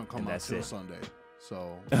 Just don't come And out that's till it. Sunday.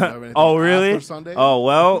 So. you have anything Oh really? after Sunday? Oh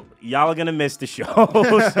well, y'all are gonna miss the show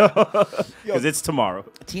because it's tomorrow.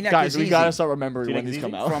 T-Neck Guys, is we easy. gotta start remembering Teaneck when is these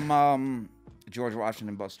come easy? out. From George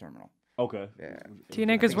Washington Bus Terminal. Okay. Yeah.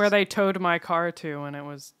 Teaneck is where they towed my car to when it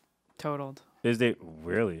was totaled. Is they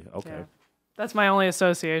really okay? Yeah. That's my only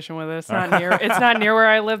association with it. It's not near. It's not near where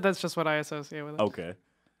I live. That's just what I associate with it. Okay.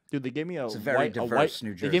 Dude, they gave me a It's a very white, diverse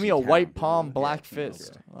New They gave me Jersey a white town. palm, Yeah, black yeah,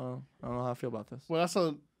 fist. I don't know how I feel about this. Well, that's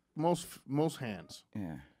a most hands.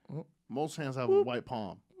 Yeah. Most hands have a white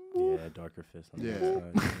palm. Yeah, darker fist. on the Yeah.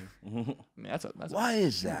 outside. Man, that's Why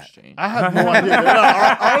is that? exchange. I have no idea.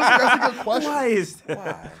 Honestly, that's a good question. Why is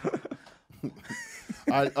that? Why?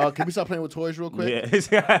 All right, can we stop playing with toys real quick?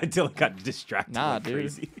 Yeah, until it got distracted. Nah, like dude.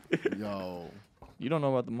 Crazy. Yo, You don't know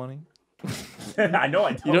about the money. I know.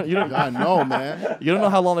 I You don't. I know, man. You don't know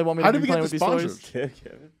how long they want me How to did be we playing get with the these sponsors?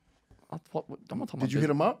 toys. I'm gonna talk about Did you hit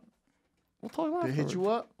him up? We'll talk after. They hit you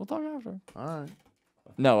up? We'll talk after. All right.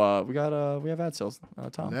 No, we have ad sales.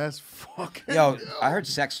 Tom. That's fucking. Yo, I heard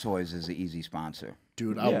sex toys is an easy sponsor.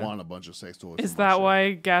 Dude, I Yeah. want a bunch of sex toys. Is for my that shit.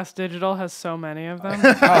 why Gas Digital has so many of them?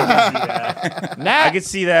 I could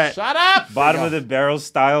see that. Shut up. Bottom of the barrel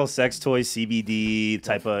style sex toy CBD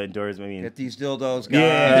type of endorsement. I mean, Get these dildos, guys.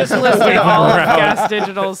 yeah, Just listed all of Gas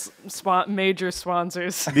Digital's major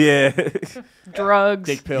sponsors. yeah, Drugs.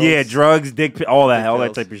 Dick pills. yeah. Drugs, dick, all that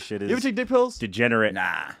pills. type of shit You ever is take dick pills? degenerate.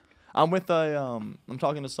 Nah. I'm with I'm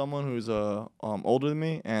talking to someone who's older than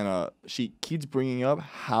me, and she keeps bringing up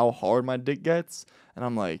how hard my dick gets, and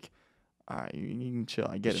I'm like, all right, you can chill.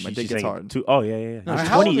 I get it. My She's dick gets saying hard. Oh, yeah. No, You're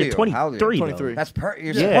how old 20, are you're you? 23. How old are you? 23. That's your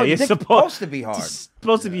You're supposed to be hard. It's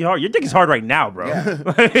supposed to be hard. Your dick is hard right now, bro.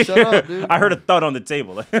 Yeah. Shut up, dude. I heard a thud on the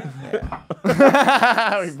table. We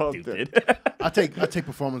both did. Stupid. I take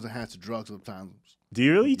performance enhancing drugs sometimes. Do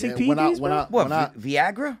you really take PEDs, bro? What,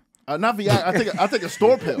 Viagra? Not Viagra. I take a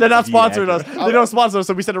store pill. They're not sponsoring Yeah. us. They don't sponsor us,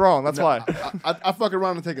 so we said it wrong. That's why. I fuck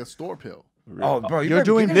around and take a store pill. Oh, bro, You're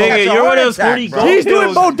doing Nigga, you're one of those 40 gold He's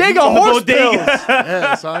doing pills. bodega horse pills.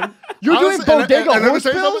 Yeah, son. You're doing Honestly, bodega let me horse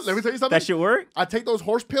tell you something. pills? Let me tell you something. That shit work? I take those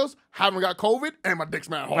horse pills, haven't got COVID, and my dick's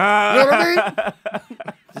mad hard. You know what I mean?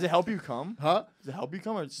 Does it help you come? Huh? Does it help you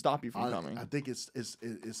come or stop you from coming? I think it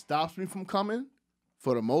stops me from coming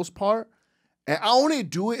for the most part. And I only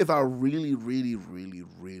do it if I really, really, really,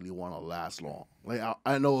 really want to last long. Like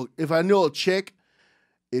I know if I know a chick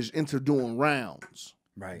is into doing rounds,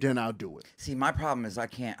 Right. then I'll do it. See, my problem is I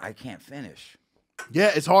can't finish.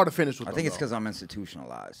 Yeah, it's hard to finish with I them, think it's though. because I'm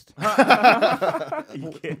institutionalized.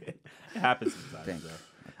 It happens sometimes, Think. bro.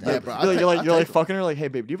 Yeah, bro. You're like fucking her. Like, hey,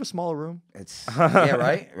 babe, do you have a smaller room? It's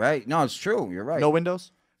yeah, right. No, it's true. You're right. No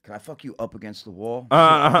windows. Can I fuck you up against the wall?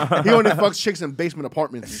 He only fucks chicks in basement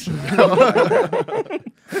apartments. And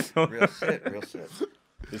shit. Real shit.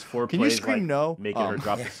 There's four Can you plays, scream like, no? Making her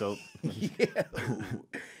drop the soap.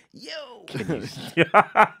 Yo.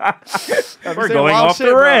 We're going off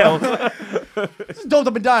the rails. This is doped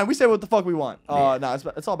up and dying. We say what the fuck we want. No,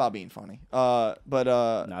 it's all about being funny. But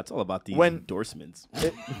Nah, it's all about the endorsements.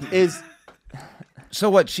 it is So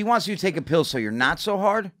what? She wants you to take a pill so you're not so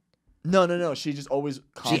hard? no. She just always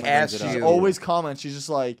comments. asks you. Always comments. She's just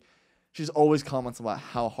like. She's always comments about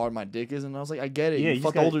how hard my dick is, and I was like, I get it. Yeah, you you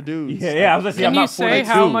fuck just older dudes. Yeah, I was gonna say, Can I'm you not say 42.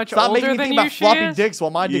 how much Stop making older me than think you about she floppy is? dicks while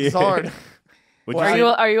my dick is hard. Would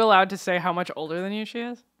Are you allowed to say how much older than you she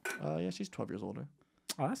is? Yeah, she's 12 years older.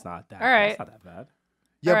 Oh, that's not that. All right. That's not that bad.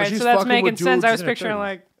 Yeah, All right, she's so that's fucking making with sense. dudes. I was in her picturing 30s.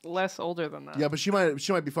 like less older than that. Yeah, but she might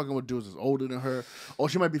be fucking with dudes that's older than her, or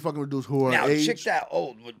she might be fucking with dudes who are Now, age. chick that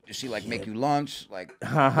old, would she like make you lunch? Like,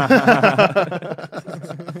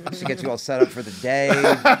 she gets you all set up for the day.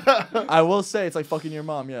 I will say it's like fucking your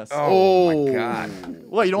mom. Yes. Oh my god.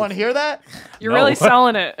 What? You don't want to hear that? You're No. really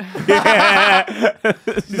selling it.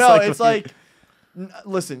 No, it's like.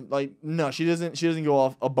 Listen, like no, she doesn't go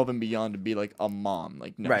off above and beyond to be like a mom.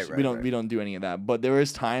 Like no, Right, we right. don't do any of that. But there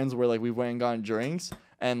is times where like we went and gotten drinks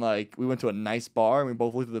and like we went to a nice bar and we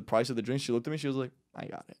both looked at the price of the drinks. She looked at me, she was like, I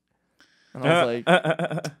got it. And I was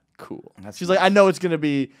like, cool. She's like, I know it's gonna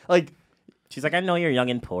be like She's like, I know you're young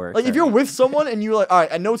and poor. if you're with someone and you're like, all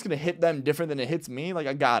right, I know it's gonna hit them different than it hits me, like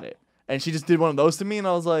I got it. And she just did one of those to me, and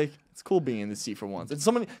I was like, it's cool being in the seat for once. And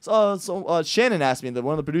somebody, Shannon asked me, that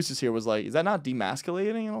one of the producers here was like, is that not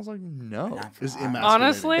demasculating? And I was like, no. It's emasculating.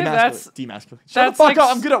 Honestly, that's demasculating. Shut that's the fuck like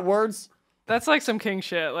up. I'm good at words. that's like some king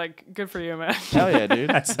shit. Like, good for you, man. Hell yeah,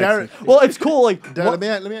 dude. Derek, Well, it's cool. Like, Derek,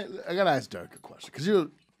 I gotta ask Derek a question because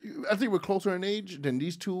I think we're closer in age than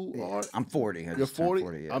these two are. I'm 40. You're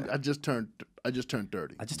 40. Yeah. I just turned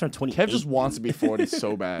 30. I just turned 28. Kev just wants to be 40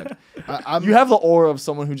 so bad. I'm, You have the aura of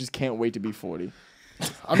someone who just can't wait to be 40.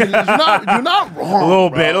 I mean, you're not wrong. a little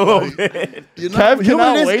bro. bit, a little Like, bit. You're Kev not, you know what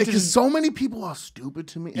cannot it wait is? to Because just- so many people are stupid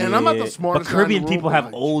to me, and I'm not the smartest. But guy in the Caribbean room, people but, have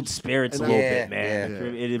like, old spirits a and little yeah, bit, man.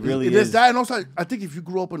 yeah. It really There's is. that, and also I think if you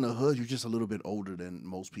grew up in the hood, you're just a little bit older than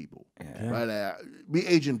most people. Right? We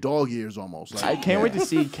age in dog years almost. Like, I can't wait to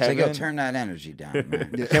see It's like, yo, Kevin. turn that energy down, man.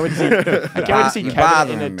 Can't wait to see. I can't wait to see You're Kevin in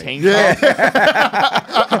bothering a me. tank Yeah. top.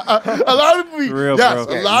 a lot of people, real, yes,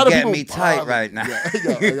 bro. a lot You of getting people me tight bother right now.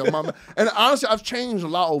 Yo, mama. And honestly, I've changed a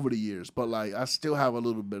lot over the years, but like I still have a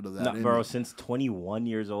little bit of that. No, in bro, me. since 21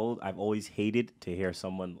 years old, I've always hated to hear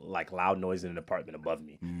someone like loud noise in an apartment above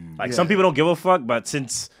me. Like some people don't give a fuck, but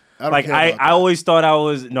since I don't like care I about that. always thought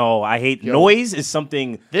I hate noise is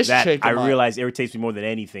something this that chick I of mine- realize irritates me more than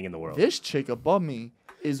anything in the world. This chick above me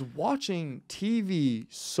is watching TV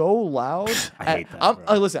so loud. I hate that,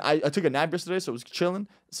 bro. Listen, I took a nap yesterday, so it was chilling.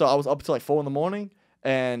 So I was up till like 4 a.m,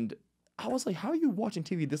 and I was like, "How are you watching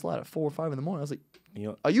TV this loud at 4 or 5 a.m?" I was like, You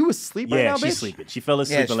know, "Are you asleep right yeah, now, she's bitch?" sleeping. She fell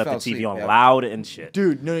asleep Yeah, and she left the fell TV asleep, on yeah. loud and shit.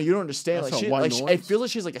 Dude, no, you don't understand. That's Like, a she, white like, noise? it feels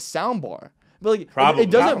like she's like a sound bar. But like, Probably.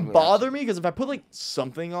 it doesn't Probably. bother me because if I put like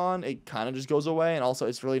something on, it kind of just goes away, and also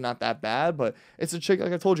it's really not that bad. But it's a chick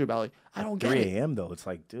like I told you about. Like, I don't get 3 it. a.m. though, it's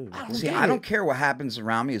like, dude. See, I don't care what happens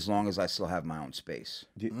around me as long as I still have my own space.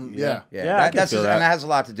 Yeah. Yeah, Yeah, I can that's feel just, that. and that has a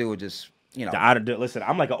lot to do with just you know. Listen,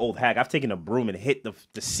 I'm like an old hack. I've taken a broom and hit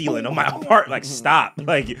the ceiling of my apartment. Like, stop.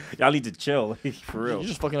 Like, y'all need to chill. For real. You're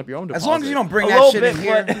just fucking up your own deposit. As long as you don't bring that shit in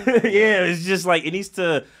here. Yeah, it's just like, it needs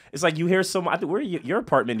to. It's like you hear someone. I think we're your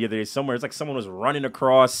apartment the other day somewhere. It's like someone was running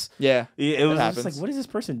across. Yeah, it was just like, what is this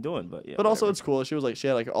person doing? But yeah. But also, it's cool. She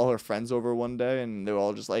had like all her friends over one day, and they were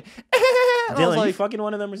all just like, Dylan, like, you fucking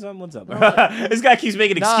one of them or something? What's up? This guy keeps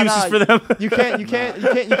making excuses for them. You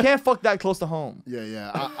can't fuck that close to home.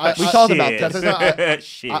 Yeah. We talked about that.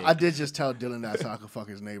 Shit. I did just tell Dylan that so I could fuck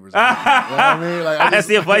his neighbors. You know what I mean? Like, that's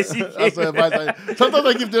the advice you That's the advice. Sometimes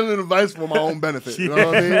I give Dylan advice for my own benefit. You know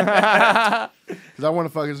what I mean? Because I want to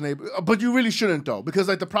fuck his neighbor. But you really shouldn't, though. Because,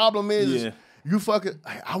 like, the problem is, you fucking...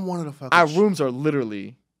 I wanted to fuck... Our rooms are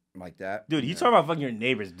literally... like that. Dude, you talking about fucking your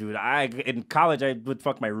neighbors, dude. In college, I would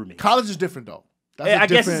fuck my roommate. College is different, though. I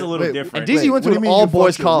guess it's a little different. And DZ went to an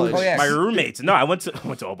all-boys college. Oh, yeah. My roommates. No, I went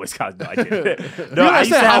to all-boys college. No, I didn't. No, I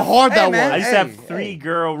used to have how hard that was. I used to have 3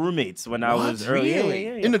 girl roommates when I was early.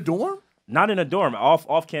 Yeah. In the dorm? Not in a dorm.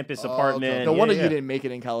 Off-campus apartment. Okay. No wonder you didn't make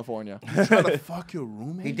it in California. Trying to fuck your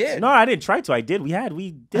roommate? He did. No, I didn't try to. I did. We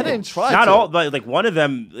did. I didn't try Not to. all, but like one of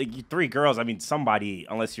them, like 3 girls. I mean, somebody,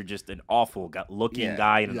 unless you're just an awful looking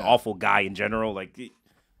guy and an awful guy in general, like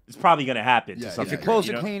it's probably gonna happen to some If your degree, clothes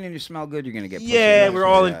you are know? clean and you smell good, you're gonna get pussy. Yeah, we're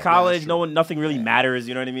all in college. true. Nothing really matters.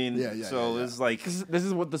 You know what I mean? Yeah. So it's like, This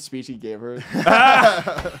is what the speech he gave her.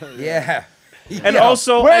 Yeah. and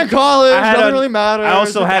also We're in college. I had Nothing really matters. I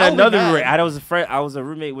also had How we another met? roommate. I was a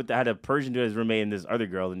roommate with. I had a Persian dude as roommate and this other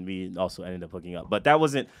girl, and we also ended up hooking up. But that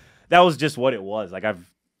was just what it was. Like I've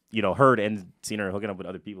heard and seen her hooking up with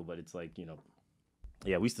other people, but it's like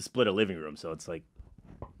yeah, we used to split a living room, so it's like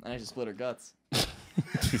I used to split her guts.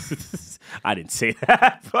 I didn't say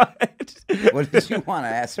that, but What did you want to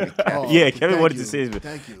ask me? Kevin? yeah, Kevin thank wanted you. to say.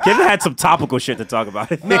 Thank you. Kevin had some topical shit to talk about.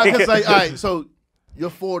 Nah, because like, all right, so you're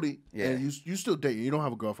 40 Yeah. and you still dating. You don't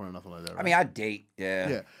have a girlfriend or nothing like that, right? I mean, I date. Yeah.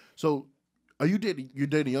 yeah. So are you dating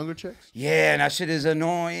younger chicks? Yeah, and that shit is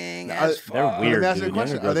annoying as fuck. They're weird. Let me ask you a dude.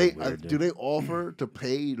 question. Younger Are they girls are weird, do dude. they offer to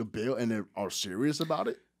pay the bill and they are serious about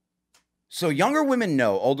it? So younger women,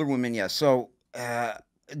 no. Older women, yes. So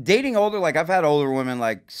dating older, like I've had older women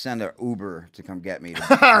like send an Uber to come get me.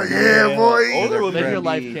 Yeah, boy. Older women, They're live your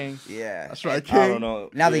life, crabby. king. Yeah. That's right, I King. don't know.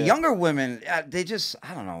 Now the Yeah. younger women, they just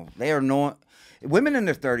I don't know. They are no. Women in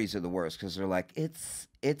their 30s are the worst because they're like it's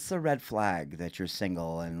a red flag that you're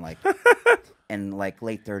single and like and like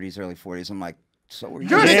late 30s, early 40s. I'm like, so are you?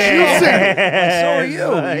 You're Yeah. So are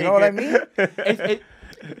you. You know what I mean? It-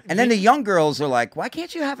 And then the young girls are like, why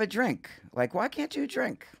can't you have a drink? Like, why can't you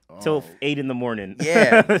drink? Till 8 in the morning.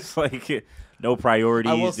 Yeah. It's like no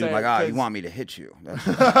priorities. I will dude. say- Like, oh, you 'cause- want me to hit you? That's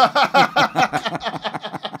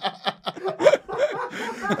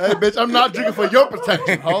Hey, bitch, I'm not drinking for your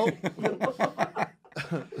protection, ho.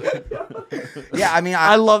 yeah, I mean,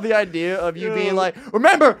 I love the idea of you being like,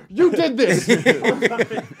 remember, you did this.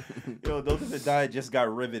 Yo, those that died just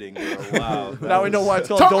got riveting. Bro. Wow. Now we know why it's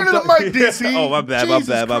called Talking to the Don't mic, DC. Oh, my bad, Jesus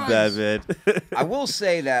my bad, Christ. man. I will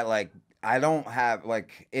say that like I don't have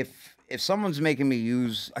like if someone's making me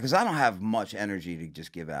use because I don't have much energy to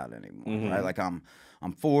just give out anymore. Right? Like I'm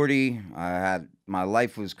 40. My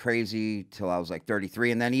life was crazy till I was like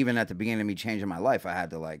 33, and then even at the beginning of me changing my life, I had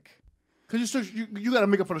to like Because you got to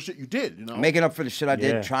make up for the shit you did, you know? making up for the shit I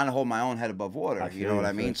Yeah. did, trying to hold my own head above water. You know what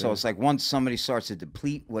I mean? So it's like once somebody starts to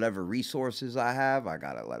deplete whatever resources I have, I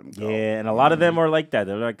gotta let them go. Yeah, and a lot of them are like that.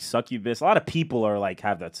 They're like succubus. A lot of people are like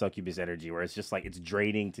have that succubus energy where it's just like it's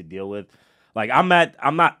draining to deal with. Like I'm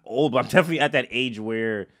not old, but I'm definitely at that age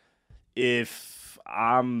where if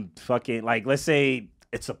I'm fucking like, let's say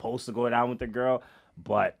it's supposed to go down with the girl,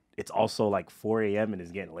 but it's also like 4 a.m. and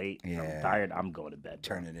it's getting late. And Yeah. I'm tired. I'm going to bed.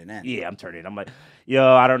 Turning it in. Yeah, I'm turning. I'm like, yo,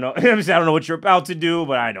 I don't know. I don't know what you're about to do,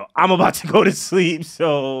 but I know I'm about to go to sleep.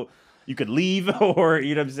 So you could leave or,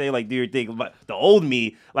 you know what I'm saying? Like, do your thing. But the old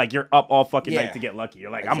me, like, you're up all fucking Yeah. night to get lucky.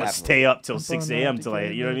 You're like, I'm going to Exactly. stay up till 6 a.m. till I,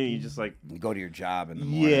 you know what I mean? You just like, You go to your job in the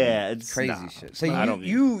morning. yeah, it's Crazy nah. shit. So I don't-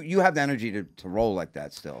 you have the energy to roll like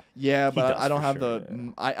that still. Yeah, He but does I don't for have sure,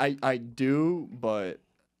 the. I do, but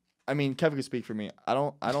I mean, Kevin can speak for me. I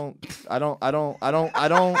don't. What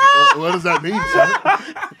does that mean, son?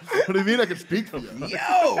 What do you mean I can speak for you? Yo!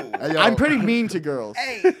 Hey, yo. I'm pretty mean to girls.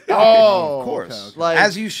 Hey! Oh, of course. okay, okay. Like-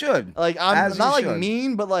 As you should. Like I'm As not you like should.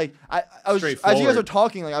 mean, but like I was as you guys Straightforward. were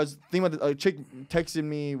talking, like I was thinking about a chick texted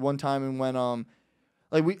me one time and when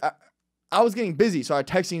like I was getting busy, so our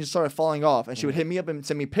texting just started falling off, and she would hit me up and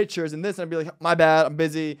send me pictures and this, and I'd be like, my bad, I'm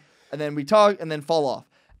busy, and then we talk and then fall off.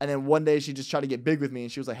 And then one day she just tried to get big with me,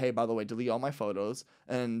 and she was like, "Hey, by the way, delete all my photos."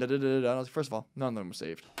 And da da da da. And I was like, first of all, none of them were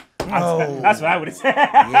saved. That's what I would have said.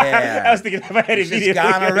 Yeah. I was thinking if I had She's immediately.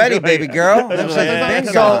 gone already, baby girl. Them shit's been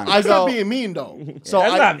So gone. I That's not go. being mean though. So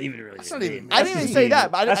That's I. not even really. That's not even. I didn't even say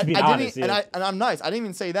that, but That's I being didn't, honest, and yeah. I'm nice. I didn't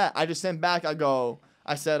even say that. I just sent back.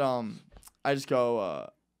 I said, I just go,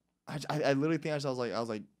 I literally think I was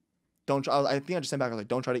like, don't try. I think I just sent back. I was like,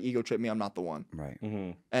 don't try to ego trip me. I'm not the one. Right.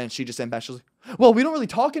 And she just sent back. She was like, well, we don't really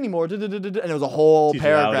talk anymore. And it was a whole Teach you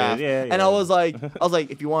how it paragraph. is. Yeah, And yeah. I was like,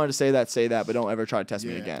 if you wanted to say that, but don't ever try to test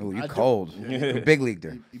me again. Ooh, you cold. You big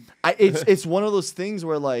leaguer. It's one of those things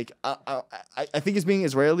where like I think it's being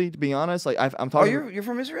Israeli, to be honest. Like I'm Oh, talking. you're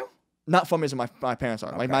from Israel? Not from Israel. My parents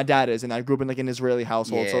are. Like my dad is, and I grew up in like an Israeli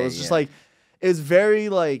household. So Yeah, it was just yeah. like it was very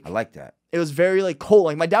like I like that. it was very like cold.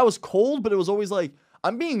 Like my dad was cold, but it was always like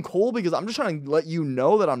I'm being cold because I'm just trying to let you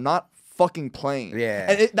know that I'm not fucking playing.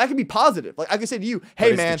 Yeah. And that could be positive. Like I could say to you, hey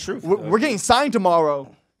it's the man, truth, we're getting signed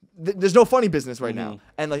tomorrow. There's no funny business right now.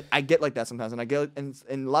 And like I get like that sometimes, and I get and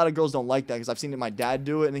a lot of girls don't like that because I've seen my dad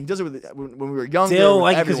do it, and he does it when we were younger. Still with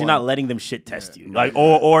like because you're everyone. not letting them shit test you, like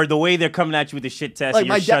or the way they're coming at you with the shit test, Like, and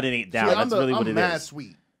my you're dad- shutting it down. See, That's really what I'm it mad is.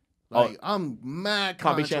 sweet. Like I'm mad.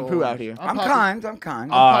 Poppy concho. shampoo out here. I'm poppy- kind. I'm kind.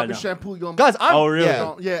 I'm poppy no. shampoo. You Guys, I'm Oh,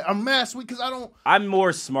 really? Yeah. I'm mad sweet because I don't. I'm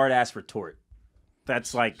more smart ass retort.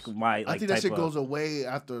 That's like my like I think that type shit of- goes away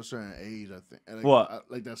after a certain age. I think. And, like, What?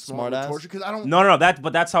 like that Smart smart ass? torture because I don't. No,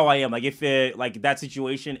 but that's how I am. Like if it like that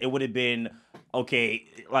situation, it would have been okay.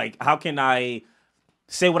 Like how can I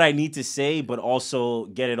say what I need to say, but also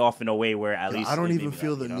get it off in a way where at least I don't it even made me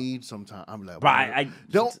feel laugh, the you know? need sometimes. I'm like, Right,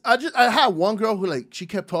 I had one girl who like she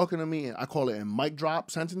kept talking to me and I call it in mic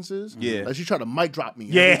drop sentences. Yeah. Like she tried to mic drop me.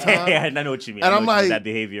 Yeah, every time. I know what you mean. And I know I'm what you mean, like, that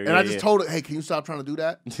behavior. and I just told her, hey, can you stop trying to do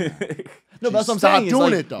that? No, but that's what I'm Stop saying. Is, doing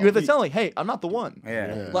like, it, though. You have to tell like, hey, I'm not the one.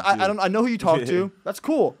 Yeah. Like, I know who you talk to. That's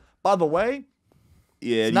cool. By the way,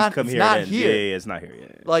 yeah, you not- come it's here. not then. here. Yeah, it's not here. Yeah.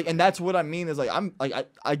 like, and that's what I mean is like I'm like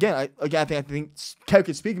I think Kev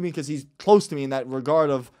could speak to me because he's close to me in that regard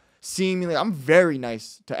of seeing me. Like I'm very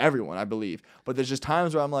nice to everyone, I believe. But there's just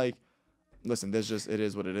times where I'm like, listen, it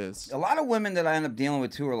is what it is. A lot of women that I end up dealing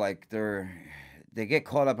with too are like they get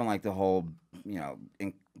caught up in like the whole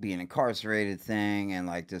being incarcerated thing and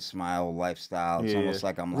like this my whole lifestyle. It's almost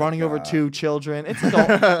like I'm like, Running over 2 children. It's like,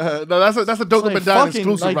 No, that's a dope up and down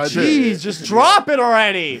exclusive like, right jeez, just drop it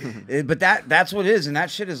already. But that's what it is, and that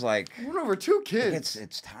shit is like Run over 2 kids.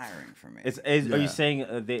 it's tiring for me. Are you saying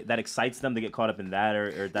that excites them to get caught up in that,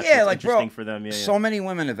 or that's yeah, what's like interesting bro, for them? Yeah, so many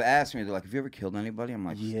women have asked me, they're like, "Have you ever killed anybody?" I'm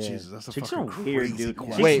like, Jesus, that's a Chicks are fucking weird, crazy dude.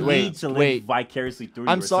 question. Chicks Wait, need to live wait. vicariously through you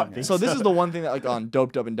I'm or sorry. something. So this is the one thing that like on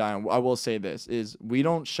Doped Up and Dying, I will say this is we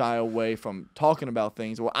don't shy away from talking about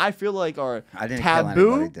things what I feel like are I didn't taboo.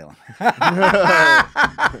 kill anybody, Dylan.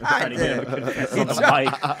 Trying to get him to confess on the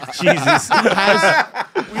mic. Jesus.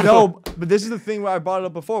 No, but this is the thing where I brought it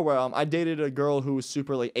up before, where I dated a girl who was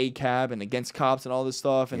super like ACAB and against cops and all this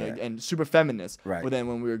stuff, and Yeah. and super feminist. Right. But then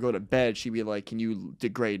when we would go to bed, she'd be like, "Can you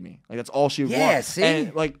degrade me?" Like that's all she would Yeah, want. see?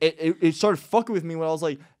 And like it started fucking with me when I was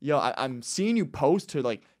like, "Yo, I'm seeing you post to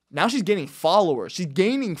like now she's getting followers. She's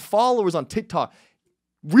gaining followers on TikTok,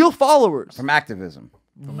 real followers." From activism.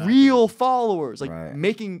 Real followers, like Right.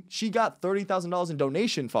 making. She got $30,000 in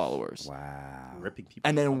donation followers. Wow. Ripping people.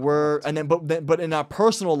 And then but in our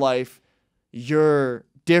personal life, you're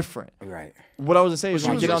different. Right. What I was gonna say is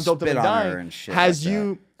Well, when she you get on was Doped Up spit and on her Dying, and shit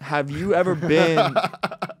have you ever been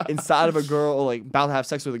inside of a girl or like about to have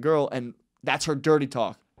sex with a girl and that's her dirty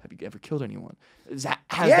talk? Have you ever killed anyone? Yeah,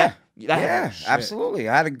 absolutely.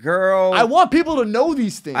 I had a girl. I want people to know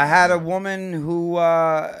these things. I had a woman who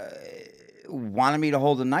wanted me to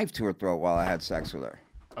hold a knife to her throat while I had sex with her.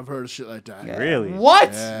 I've heard of shit like that. Yeah. Really?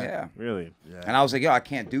 What? Yeah. Really? And I was like, yo, I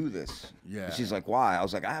can't do this. Yeah. And she's like, why? I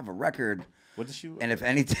was like, I have a record. What did she? And if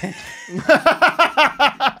anything.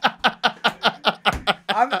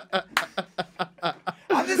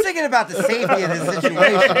 I'm just thinking about the safety of this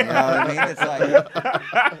situation. You know what I mean?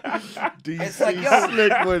 It's like yo,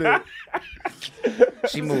 Slick with it.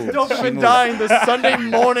 she moved. Doped Up She and moved. Dying, the Sunday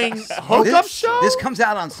morning hookup show. This comes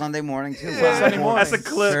out on Sunday morning too. Sunday morning. That's a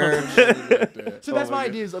clip. So that's my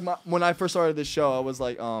idea. Is like when I first started this show, I was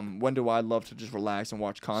like, when do I love to just relax and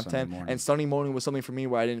watch content? morning. And Sunday morning was something for me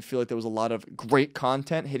where I didn't feel like there was a lot of great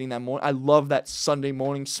content hitting that morning. I love that Sunday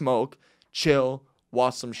morning smoke, chill,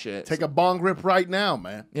 watch some shit. Take a bong rip right now,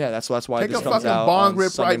 man. Yeah, that's why Take this a comes fucking out bong on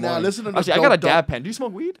rip Sunday right now. morning. Listen to this Actually, I got a dope, dab dope- pen. Do you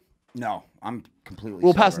smoke weed? No, I'm completely.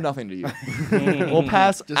 We'll pass sober. nothing to you. We'll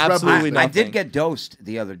pass Just absolutely I nothing. did get dosed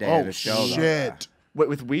the other day at Oh a show. though. shit. Wait,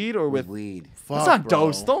 with weed or With with weed. That's Fuck, not bro.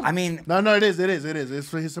 dose. Don't. I mean, No, it is. It's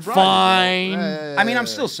for his sobriety. Fine. bro. I mean, I'm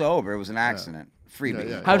still sober. It was an accident. freebie.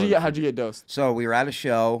 Yeah. How'd you get dosed? So we were at a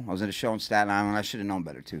show. I was at a show in Staten Island. I should have known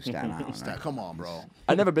better too. Staten Island. Right? Come on, bro.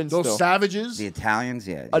 I've never been Those still. savages. The Italians,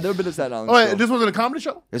 yeah. I've never been to Staten Island. Oh, wait, still. this wasn't a comedy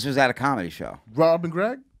show? This was at a comedy show. Rob and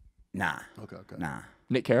Greg? Nah. Okay. Nah.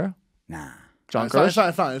 Nick Cara? Nah. John It's fine,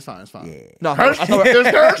 Kirsch? it's fine. Yeah. No, Kirsch? I thought It was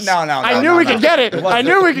Kirsch? No. I knew we could get it. I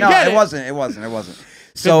knew we could get it. It wasn't. It wasn't.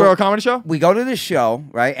 So, So comedy show? we go to this show,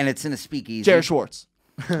 right? And it's in a speakeasy. Jared Schwartz.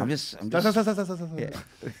 I'm just Yeah.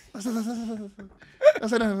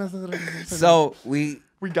 So we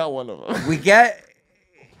got one of them. we get.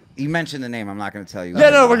 You mentioned the name. I'm not going to tell you. Yeah,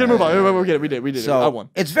 no, we're gonna move on. We did it. I So won.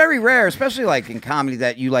 it's very rare, especially like in comedy,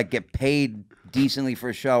 that you like get paid decently for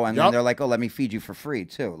a show, and then Yup. they're like, "Oh, let me feed you for free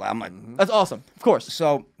too." I'm like, That's awesome. Of course.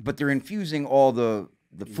 so, but they're infusing all the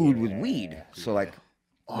food with weed. So like,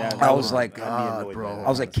 I was like, bro. I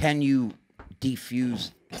was like, can you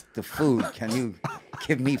defuse the food? Can you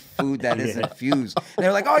give me food that isn't fused? And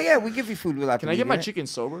they're like, oh yeah, we give you food without. Can I get my chicken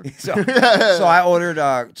sober? So I ordered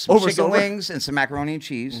some Over chicken sober? wings and some macaroni and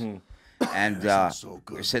cheese. And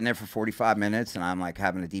we're sitting there for 45 minutes, and I'm like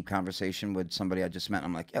having a deep conversation with somebody I just met.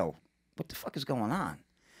 I'm like, yo, what the fuck is going on?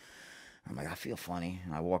 I'm like, I feel funny.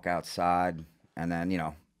 And I walk outside, and then,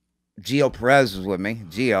 Gio Perez was with me.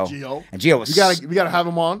 Gio. And Gio was... We gotta have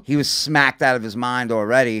him on. He was smacked out of his mind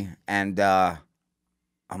already, and I'm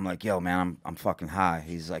like, yo, man, I'm fucking high.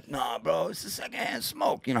 He's like, nah, bro, it's the secondhand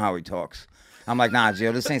smoke. You know how he talks. I'm like, nah,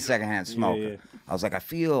 Gio, this ain't secondhand smoke. Yeah. I was like, I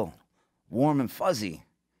feel warm and fuzzy.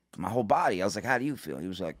 My whole body. I was like, how do you feel? He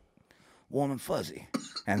was like, warm and fuzzy.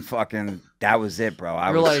 And fucking, that was it, bro.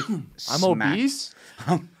 You're like, I'm smacked. obese?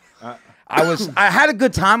 I had a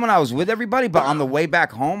good time when I was with everybody, but on the way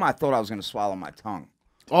back home, I thought I was going to swallow my tongue.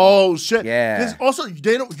 Oh shit! Yeah. 'Cause also, you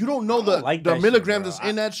don't know the like that shit, milligrams bro. that's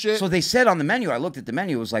in that shit. So they said on the menu, I looked at the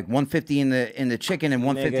menu, it was like 150 in the chicken and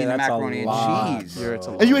 150 in the that's a macaroni lot, and cheese.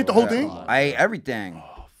 bro. and you ate the whole thing. I ate everything.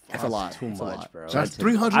 That's a lot. Too much, bro. So that's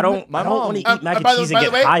 300. I don't My want to mom- eat mac and cheese and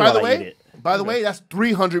get high while I eat it. By the way, that's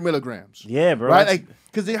 300 milligrams. Yeah, bro. Right? that's- Like,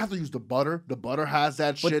 because they have to use the butter. The butter has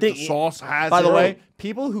that But shit. they- The sauce has By it. the way,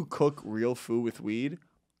 people who cook real food with weed,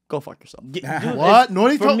 go fuck yourself. Dude, What? No,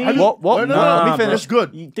 for me, Whoa, no, let me bro. finish. It's good.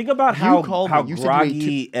 You think about You how called me. You said you ate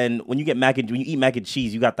groggy and when you eat mac and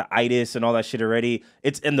cheese, you got the itis and all that shit already.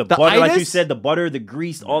 It's in the butter, like you itis? said, the butter, the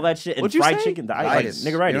grease, all that shit, and What'd you fried say? chicken. The Itis. itis,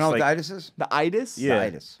 niggeritis. You know what like, the itis is? The itis? Yeah. The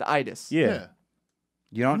itis. The itis. yeah. Yeah.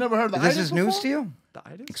 You don't? You never heard of the This itis is news before? to you? The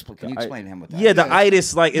itis? Can you explain to him what that Yeah, is? the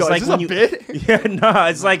itis, like it's Yo, like is this when a you bit? Yeah, no,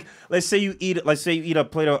 it's like let's say you eat a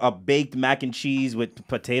plate of a baked mac and cheese with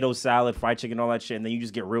potato salad, fried chicken, all that shit, and then you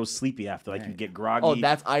just get real sleepy after, like you get groggy. Oh,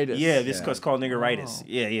 that's itis. Yeah, this is called niggeritis.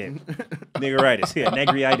 Yeah, niggeritis. Yeah,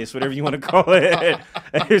 negriitis, whatever you want to call it.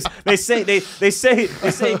 they say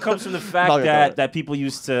it comes from the fact that people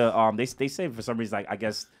used to they say for some reason, like I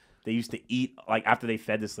guess they used to eat like after they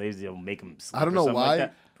fed the slaves, they'll make them sleep. I don't know something why. Like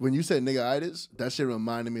that. When you said nigga-itis, that shit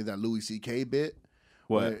reminded me of that Louis C.K. bit.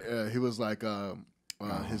 What? Where, he was like,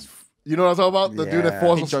 his. You know what I'm talking about? The dude that Yeah.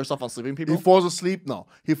 falls He asleep. jerks off on sleeping people? He falls asleep. No,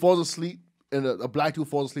 he falls asleep, and a black dude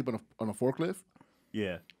falls asleep on a forklift.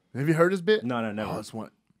 Yeah. Have you heard this bit? No, Oh, it's one.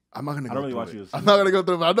 I'm not gonna. Go don't really through watch it. you. I'm not gonna go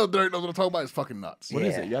through it. I know Derek knows what I'm talking about. It's fucking nuts. What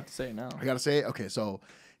is Yeah. it? You have to say it now. I gotta say it. Okay, so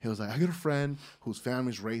he was like, I got a friend whose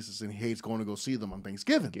family's racist and he hates going to go see them on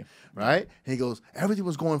Thanksgiving, right? And he goes, everything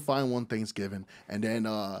was going fine one Thanksgiving, and then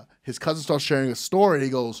his cousin starts sharing a story. He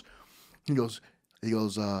goes,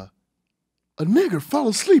 a nigger fell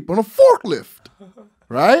asleep on a forklift,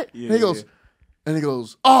 right? And he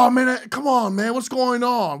goes, oh man, come on, man, what's going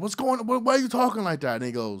on? Why are you talking like that? And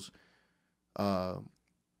he goes,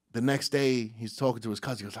 the next day, he's talking to his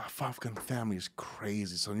cousin. He goes, our fucking family is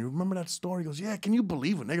crazy. So you remember that story? He goes, yeah, can you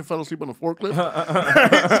believe a nigga fell asleep on a forklift?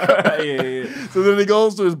 yeah. So then he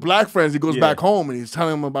goes to his black friends. He goes Yeah. back home, and he's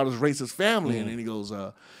telling them about his racist family. And then he goes,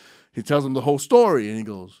 he tells them the whole story. And he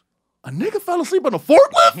goes, a nigga fell asleep on a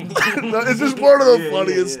forklift? It's just one of the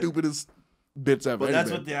funniest, stupidest bits ever. But that's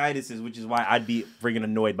Anyway. what the itis is, which is why I'd be friggin'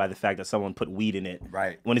 annoyed by the fact that someone put weed in it.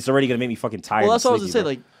 Right. When it's already gonna make me fucking tired. Well, that's and what I was gonna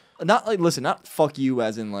sleepy, say. Not fuck you,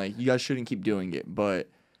 as in like you guys shouldn't keep doing it, but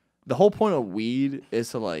the whole point of weed is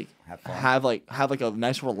to like have like a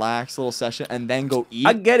nice relaxed little session and then go eat.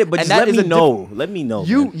 I get it, but And just that let is me a know. Let me know.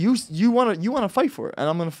 man. You wanna fight for it, and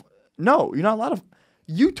I'm gonna. No, you're not allowed to.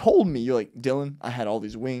 You told me, you're like, Dylan, I had all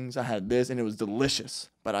these wings, I had this, and it was delicious.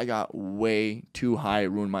 But I got way too high, it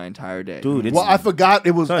ruined my entire day. Dude, it's Well, I forgot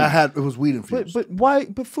it was. Son. It was weed infused. But why?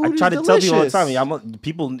 But food I is try to tell delicious. people all the time.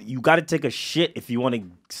 People, you got to take a shit if you want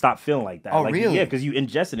to stop feeling like that. Oh, like, really? Yeah, because you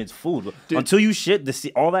ingest it. It's food. Until you shit,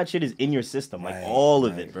 all that shit is in your system. Like all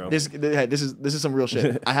of it, bro. This is some real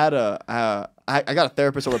shit. I got a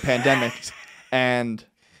therapist over pandemic, and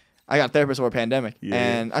I got a therapist over a pandemic, Yeah.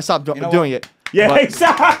 and I stopped know doing it. Yeah, But-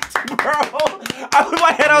 exactly, bro. In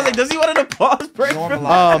my head, I was like, does he want to pause break?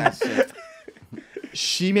 Normalize that shit.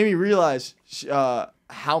 She made me realize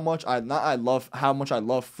how much I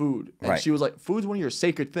love food. And Right. she was like, food's one of your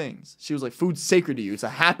sacred things. She was like, food's sacred to you. It's a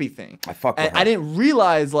happy thing. I fuck with And her. I didn't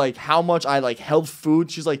realize like how much I like held food.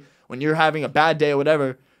 She's like, when you're having a bad day or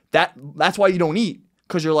whatever, that's why you don't eat.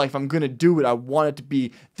 Cause you're like, if I'm gonna do it, I want it to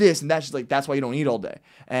be this and that. She's like, that's why you don't eat all day.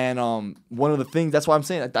 And one of the things, that's why I'm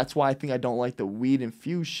saying that's why I think I don't like the weed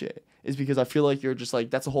infused shit. Is because I feel like you're just like,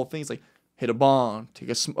 that's the whole thing. It's like, hit a bong, take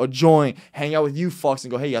a joint, hang out with you fucks, and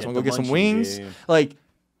go, hey, you guys want to go get some wings? Yeah. Like,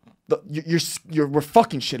 we're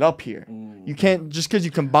fucking shit up here. You can't, just because you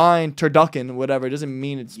combine turducken, whatever, it doesn't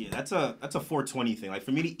mean it's. Yeah, that's a 420 thing. Like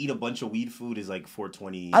for me to eat a bunch of weed food is like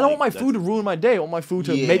 420. I don't like, want my food to ruin my day. I want my food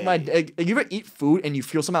to make my day. Like, you ever eat food and you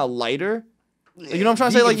feel somehow lighter? Like, you know what I'm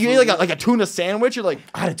trying to say? Like, you eat like a tuna sandwich, you're like,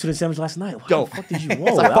 I had a tuna sandwich last night. What Yo. the fuck did you?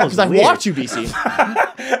 Whoa, because I watched you, BC.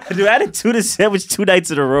 Dude, I had a tuna sandwich 2 nights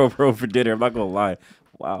in a row, bro, for dinner. I'm not gonna lie.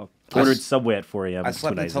 Wow. Ordered Subway at 4 a.m. I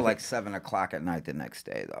slept 2 nights until ago. like 7 o'clock at night the next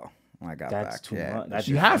day, though. When I got That's back, too yeah. much. That's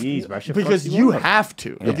You have jeez, to, bro. Shit because fucks you up. have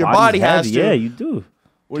to. Your If your body's body has heavy. to. Yeah, you do.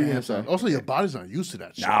 What are you gonna say? Also, your body's not used to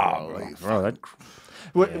that shit. Nah, bro. Like, Bro,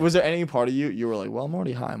 that, Was there any part of you were like, well, I'm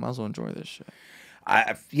already high, I might as well enjoy this shit?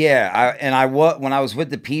 When I was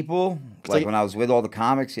with the people, like- when I was with all the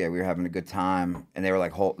comics, we were having a good time, and they were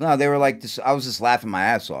like, they were like, I was just laughing my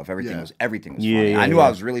ass off. Everything was funny. I knew I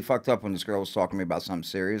was really fucked up when this girl was talking to me about something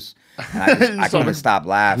serious, and I couldn't stop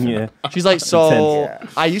laughing. yeah. She's like, so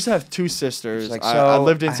Intense. I used to have 2 sisters. like, I so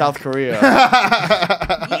lived in South Korea.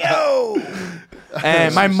 Yo,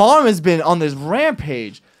 And my mom has been on this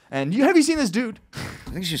rampage. And have you seen this dude?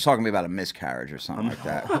 I think she was talking to me about a miscarriage or something like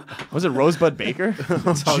that. Was it Rosebud Baker? Talking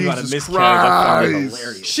about a Jesus miscarriage. I found it Christ.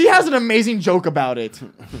 hilarious. She has an amazing joke about it.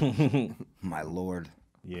 My lord.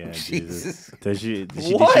 Yeah, Jesus. Jesus. Did she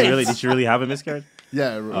What? really have a miscarriage?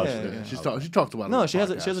 yeah, shit. she talked about it. No, on she the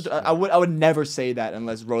has. podcast. I would never say that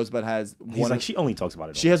unless Rosebud has He's one. like, she only talks about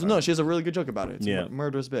it. She has She has a really good joke about it. It's Yeah. a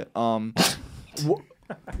murderous bit.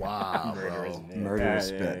 Wow, bro. Murderous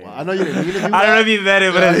spit. I know you didn't mean to do that. I don't know if he meant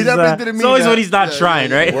it, but Yeah, he it's, definitely didn't it's mean always that. when he's not Yeah, trying,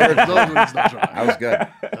 yeah, right? yeah. It's always when he's not trying. That was good.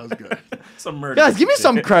 That was good. Some murder. Guys, give me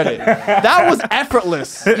some credit. That was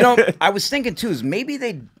effortless. You know, I was thinking too, is maybe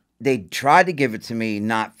they tried to give it to me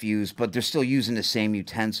not fused, but they're still using the same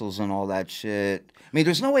utensils and all that shit. I mean,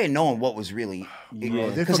 there's no way of knowing what was really.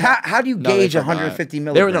 Because how do you gauge 150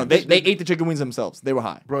 milligrams? They ate the chicken wings themselves. They were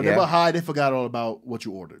high. Bro, they were high. They forgot all about what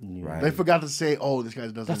you ordered. Right. They forgot to say, "Oh, this guy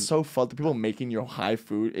doesn't." That's so fun. The people making your high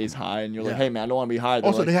food is high, and you're like, Yeah. hey man, I don't want to be high. They're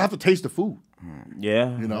Also, like, they have to taste the food.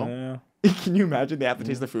 Yeah. You know? can you imagine they have to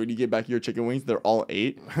taste the food? You get back your chicken wings, they're all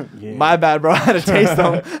 8. Yeah. My bad, bro. I had to taste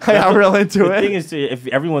them. I got real into The it. thing is, if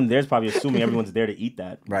everyone there's probably assuming everyone's there to eat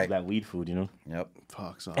that Right. weed food, you know. Yep.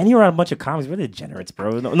 Fuck, son. And you're on a bunch of comics. We're degenerates,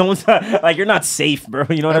 bro. No one's like you're not safe, bro.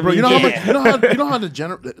 You know what I Bro, mean? you know how Yeah. much, you know how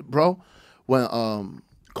degenerate, bro. When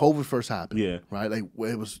COVID first happened, Yeah. right? Like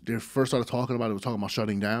when they first started talking about it. Was talking about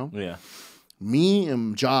shutting down. Yeah. Me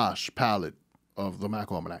and Josh Pallet of the Mac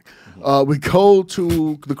Almanac, we go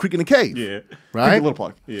to the Creek in the Cave. Yeah. Right. Little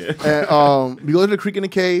plug. Yeah. And we go to the Creek in the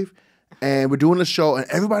Cave, and we're doing the show, and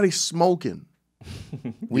everybody's smoking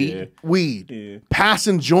weed, Yeah.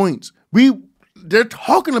 passing joints. They're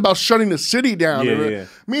talking about shutting the city down. Yeah, And yeah.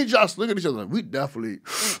 Me and Josh look at each other like, we definitely,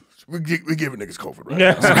 we giving niggas COVID right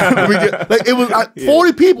Yeah. now. Like it was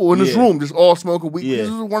 40 people in this Yeah. room just all smoking weed. Yeah. This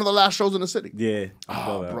is one of the last shows in the city. Yeah.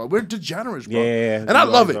 Oh, bro, we're degenerates, bro. Yeah, and I you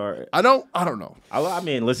love guys it. are. I don't know. I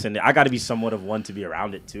mean, listen, I got to be somewhat of one to be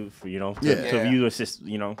around it too, for to view assist,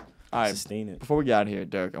 All right. sustain it. Before we get out of here,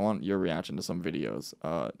 Derek, I want your reaction to some videos.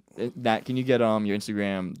 That can you get your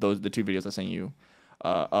Instagram, the 2 videos I sent you,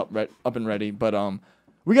 up and ready. But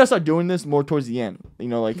we gotta start doing this more towards the end. You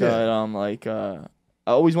know,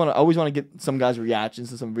 I always want to get some guys' reactions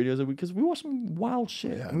to some videos because we watch some wild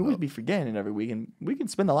shit. Yeah, we always be forgetting it every week, and we can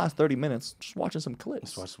spend the last 30 minutes just watching some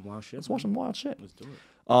clips. Let's watch some wild shit. Let's watch some wild shit. Let's do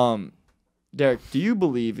it. Derek, do you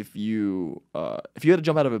believe if you had to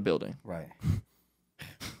jump out of a building, Right.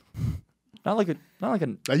 not like a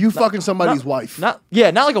Are you fucking somebody's wife? not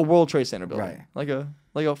like a World Trade Center building, Right.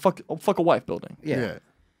 like a fuck a wife building. Yeah.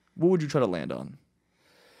 What would you try to land on?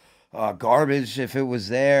 Garbage, if it was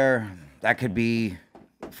there, that could be.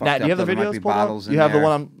 Nat, do you have the There might videos be pulled bottles up? in You have there. the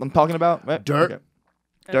one I'm talking about? Right? Dirt. Okay.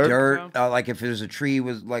 Dirt. Dirt, like if there's a tree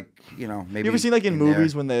was like, maybe. You ever seen like in there.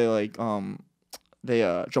 movies when they they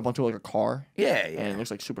jump onto like a car Yeah, and yeah. it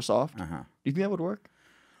looks like super soft? Uh-huh. Do you think that would work?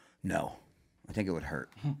 No. I think it would hurt.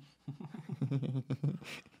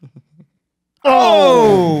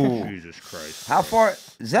 Oh, Jesus Christ! How far?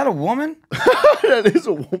 Is that a woman? That is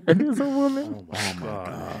a woman. It is a woman. Oh my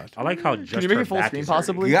god. I like how just Can you make her it full back screen is hurting.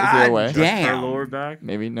 possibly? Is there a God way? Just her damn. lower back.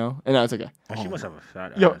 Maybe no. No, it's okay. She must have a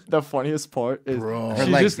fat Yo, ass. the funniest part is Bro. Her she's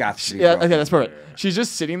legs just, got to be yeah, broken. okay, that's perfect. She's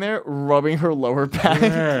just sitting there rubbing her lower back.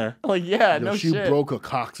 Yeah. Like, yeah, Yo, no she shit. broke her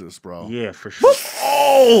coccyx, bro. Yeah, for sure.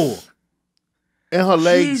 Oh! And her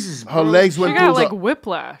legs, Jesus, her bro. legs She went got through like the.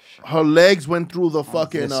 whiplash. Her legs went through the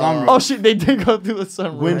fucking sunroof. Oh shit, they did go through the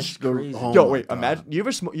sunroof. winch. crazy. Oh Yo, my wait, God. imagine you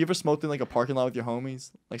ever smoked in like a parking lot with your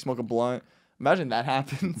homies? Like smoke a blunt? Imagine that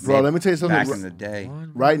happens. Bro, let me tell you something. Back in the day.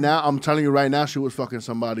 Right now, I'm telling you right now, she was fucking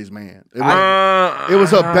somebody's man. It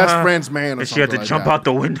was her best friend's man or And something she had to like jump that. out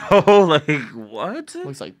the window. Like, what?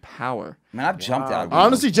 Looks like power. Man, I've jumped out. of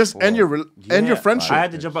Honestly, windows just end before. your end your friendship. I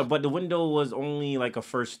had to jump out, but the window was only like a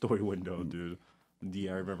first story window, dude.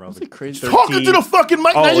 Yeah, I remember. I was That's like crazy. 13. Talking to the fucking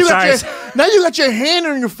mic. Oh, now you sorry. now you got your hand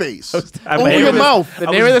on your face. I over made your it. mouth. The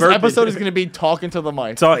I name was of this burping. episode is gonna be talking to the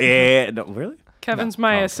mic. So yeah, no, really? Kevin's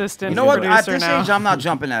my assistant. You know what? At producer this now. age, I'm not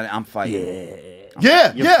jumping at it. I'm fighting.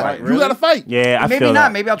 Yeah, You're yeah. fighting, You gotta fight. Yeah, I Maybe feel not.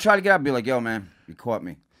 that. Maybe I'll try to get out and be like, yo, man, you caught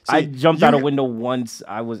me. I jumped out a you- window once.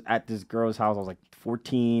 I was at this girl's house. I was like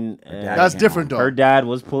 14. And That's different though. her dad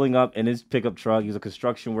was pulling up in his pickup truck. He was a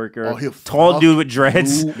construction worker. Oh, he'll tall fuck dude with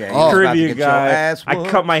dreads. you Yeah, he was about to Caribbean get your guy. ass I whooped.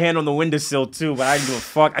 cut my hand on the windowsill too, but I didn't give a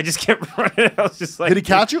fuck. I just kept running. I was just like, Did he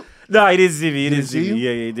catch you? No, he didn't see me. He didn't see see me. you?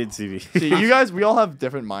 Yeah, he did see me. See, you guys, we all have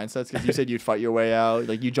different mindsets because you said you'd fight your way out.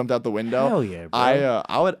 Like you jumped out the window. Hell yeah, bro.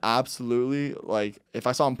 I would absolutely like if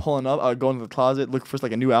I saw him pulling up, I would go into the closet, look for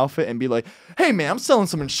like a new outfit, and be like, "Hey man, I'm selling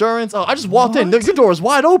some insurance. Oh, I just walked in. Your door is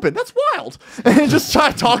wide open. That's wild." And just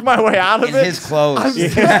try to talk my way out of In it. his clothes.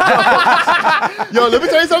 Yo, let me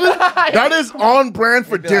tell you something. That is on brand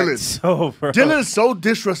for Dylan. So, bro. Dylan is so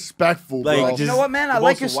disrespectful, Like, bro. just- You know what, man? I the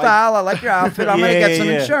like most your white- style. I like your outfit. I'm gonna get some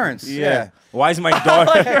insurance. Yeah. Why is my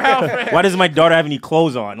daughter? Why doesn't my daughter have any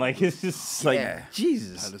clothes on? Like it's just like Yeah.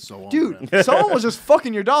 Jesus. That is so on Dude, brand. someone was just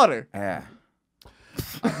fucking your daughter. Yeah.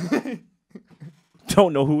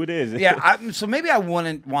 Don't know who it is. Yeah. So maybe I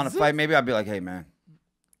wouldn't want to fight. Maybe I'd be like, hey, man.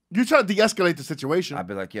 You try to de-escalate the situation. I'd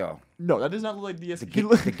be like, yo, No, that does not look like the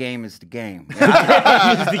the game is the game.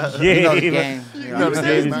 the You know the game. game. You know know the the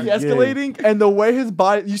game, game. man. de-escalating, and the way his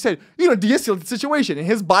body, you said, de-escalate the situation, and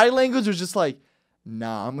his body language was just like,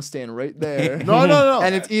 nah, I'm gonna stand right there. No.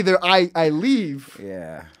 And it's either I leave,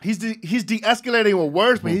 Yeah. He's de-escalating with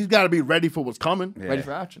words, but he's got to be ready for what's coming. Yeah. ready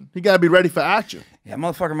for action. He got to be ready for action. Yeah,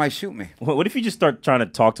 motherfucker might shoot me. What if you just start trying to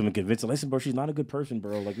talk to him and convince him? Listen, bro, she's not a good person,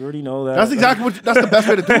 bro. Like you already know that. That's exactly that's the best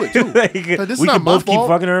way to do it too. Like, Like, this is we not can my both keep fault.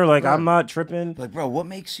 fucking her. Like I'm not tripping. Like, bro, what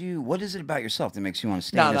is it about yourself that makes you want to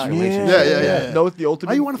stay Nah, in this nah, relationship? Yeah. Know what the ultimate?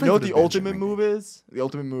 How you wanna fight know what for the this bitch? ultimate move is? The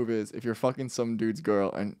ultimate move is if you're fucking some dude's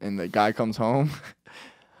girl and the guy comes home,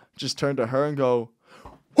 just turn to her and go,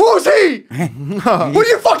 "Who's he? Were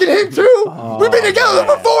you fucking him too? We've been together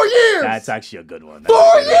for 4 years. That's actually a good one.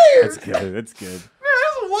 4 years. That's good. That's good. Man,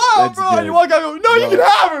 that's wild, That's bro." And good. you walk out and go, "No, you can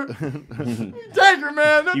have her. You take her,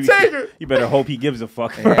 man. No, take her." You better hope he gives a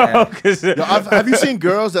fuck, Yeah. bro. 'Cause- Yo, have you seen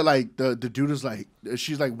girls that like the dude is like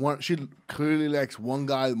she's like one she clearly likes one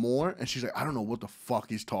guy more and she's like I don't know what the fuck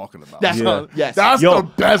he's talking about. That's Yeah. yes. That's Yo, the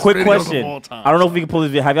best quick videos question. of all time. I don't know if we can pull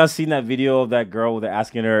this video. Have y'all seen that video of that girl where they're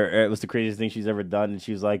asking her? It was the craziest thing she's ever done, and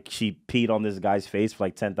she was like, she peed on this guy's face for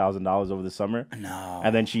like $10,000 over the summer. No.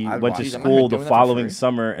 And then she I'd went to watch that. school the Doing that for following free?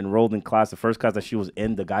 summer, enrolled in class. The first class that she was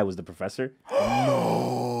in, the guy was the professor.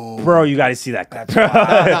 No, bro, you got to see that.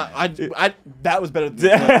 That was better than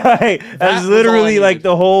That's was all I literally like needed.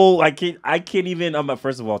 the whole. I can't even.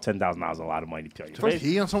 First of all, $10,000 is a lot of money to pee on your First, face.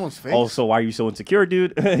 he on someone's face. Also, why are you so insecure,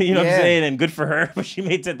 dude? You know what I'm Yeah. saying? And good for her, but she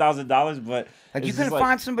made $10,000. But Like, you it's couldn't just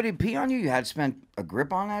find somebody to pee on you? You had to spend a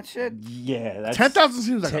grip on that shit? Yeah, that's 10,000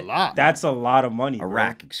 seems like a lot. That's a lot of money. A bro.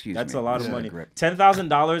 rack, excuse That's me. a lot of Yeah. money. Grip.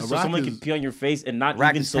 $10,000 so rack someone is- can pee on your face and not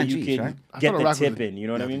rack even is so 10 you G's, can right? I get thought a the rack was tip a- in. You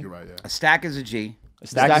know what I I think mean? you're right, yeah. A stack is a G. A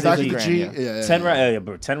stack is Stack a is G. a G, grand, yeah. 10 racks,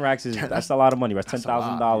 bro. 10 racks is that's a lot of money. That's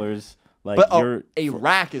 $10,000. Like But you're. a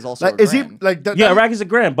rack is also Like, a is he grand. like that? Yeah, a that- rack is a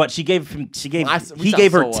grand, but he gave we he sound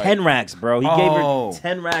gave her so white. 10 racks, bro. He gave Oh. her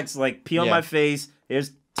 10 racks, like pee on Yeah. my face.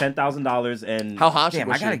 Here's $10,000, and How hot Damn,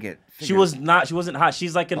 was I she? gotta get. she wasn't hot.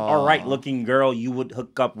 She's like an alright looking girl you would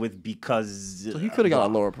hook up with because So he could have got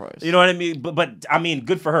a lower price. you know what I mean. But I mean,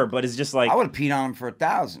 good for her. But it's just like, I would have peed on him for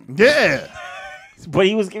 $1,000. Yeah. but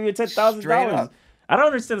he was giving you Straight $10,000. up. I don't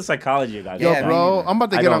understand the psychology of guys. Yo, Yeah, bro, I'm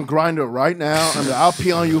about to I get don't. on Grindr right now, and I'll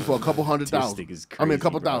pee on you for a couple $100,000. Is crazy, I mean, a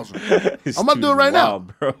couple bro. thousand. This I'm about to do it dude's right now.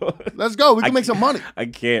 wild, bro. Let's go. We can make some money. I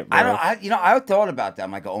can't, bro. I thought about that.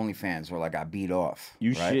 I'm like OnlyFans where like I beat off.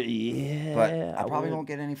 You right? should, yeah. But I probably would. won't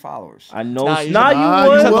get any followers. I know. Nah, Nah, you you should-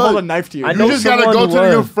 would. You just have to hold a knife to you. I You know just gotta someone go to who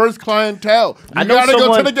your would. first clientele. You I know gotta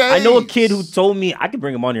go to the game. I know a kid who told me I could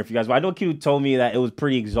bring him on here for you guys, but I know a kid who told me that it was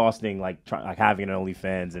pretty exhausting, like having an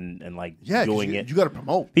OnlyFans and like doing it. You gotta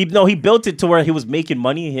promote. He built it to where he was making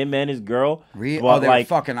money, him and his girl. They but, were like,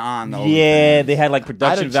 fucking on though. yeah, they had like I had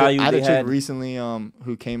production value. I had They a chick had recently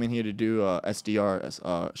who came in here to do a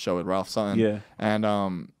SDR show with Ralph Sutton. Yeah.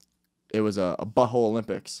 And it was a Butthole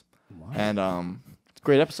Olympics. And it's a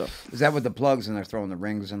great episode. Is that with the plugs and they're throwing the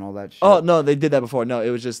rings and all that shit? Oh no, they did that before. No, it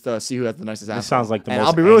was just see who had the nicest ass. sounds like the and most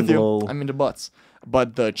I'll be real with Anglo- you. I'm into butts.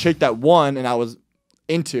 But the chick that won and I was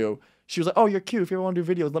into, she was like, "Oh, you're cute. If you ever want to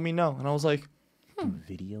do videos, let me know." And I was like,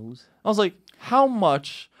 videos. I was like, "How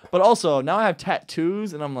much?" But also now I have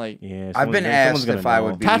tattoos, and I'm like, Yeah, I've been asked if I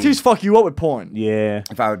would be tattoos fuck you up with porn. Yeah,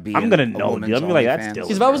 if I would be. I'm in gonna a know, woman's dude. I'm gonna be like, that's OnlyFans. still-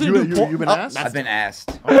 Because if I was gonna do porn, you been asked? I've been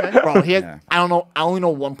asked. bro, he had, Yeah. I don't know. I only know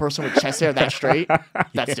one person with chest hair that straight.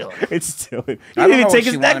 That's still. it's still. He I don't didn't even know take what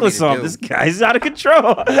his she wanted me necklace to off. do. This guy's out of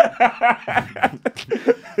control.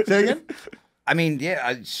 Say again? I mean,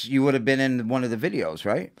 yeah, you would have been in one of the videos,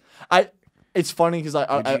 right? It's funny because you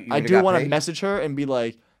I would've do got want to paid? message her and be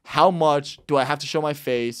like, how much do I have to show my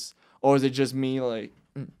face, or is it just me like?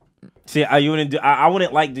 See, you wouldn't do. I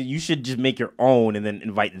wouldn't like that. You should just make your own and then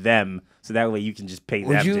invite them, so that way you can just pay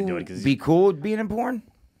Would them to do you it. Cause be cool with being in porn?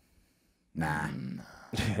 Nah.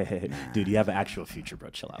 dude, you have an actual future, bro.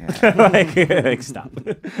 Chill out. like, stop.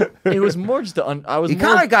 It was more just I was. You more,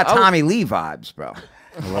 kind of got I was- Tommy Lee vibes, bro.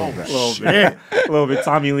 A little bit.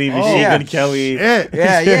 Tommy Lee, Machine yeah. Gun Kelly.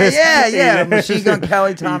 Yeah. Machine Gun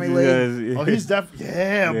Kelly, Tommy Lee. Oh, he's definitely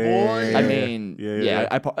boy. I mean, Yeah.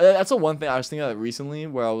 that's the one thing I was thinking of recently,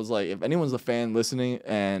 where I was like, if anyone's a fan listening,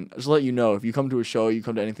 and just let you know, if you come to a show, you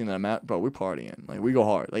come to anything that I'm at, bro, we're partying. Like, we go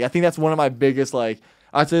hard. Like, I think that's one of my biggest, like,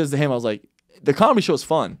 I said this to him, I was like, the comedy show is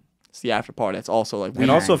fun. It's the after party. That's also like, And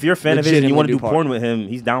also, if you're a fan of his and you want to do legitimately porn with him,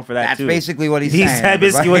 he's down for that That's too. basically what he's He saying. said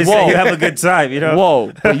basically right? what he's saying. Whoa. You have a good time, you know.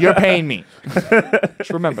 Whoa, but you're paying me.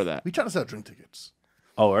 Just remember that. We trying to sell drink tickets.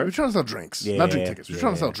 Oh, We're right? trying to sell drinks. Yeah, Not drink tickets. We're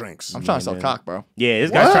trying to yeah. sell drinks. I'm trying to sell cock, bro. Yeah,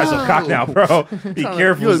 this guy's trying to sell cock now, bro. Be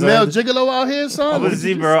careful, You a male son. gigolo out here, son? I'm gonna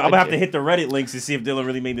see, bro. I'm gonna have to hit the Reddit links to see if Dylan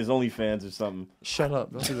really made his OnlyFans or something. Shut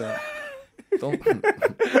up. Don't do that. Don't.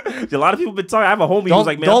 A lot of people been talking. I have a homie who's Don't-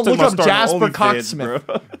 like, man, don't I'm talking look about up starting Jasper OnlyFans,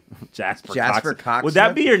 bro. Jasper Jasper Cocksmith. Would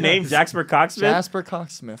that be your name, Jasper Cocksmith? Jasper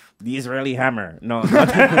Cocksmith. The Israeli Hammer. No.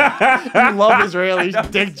 I love Israeli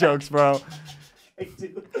dick jokes, bro. I'm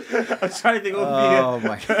trying to think what Oh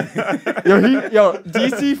my god. Yo,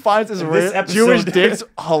 DC finds his This episode- Jewish dicks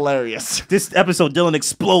hilarious. This episode, Dylan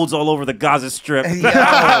explodes all over the Gaza Strip.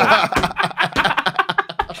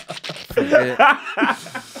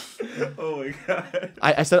 Oh my god.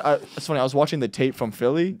 I said it's funny. I was watching the tape from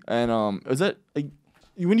Philly, and was it like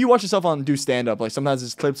when you watch yourself on do stand up? Like sometimes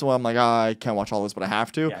there's clips where I'm like, I can't watch all this, but I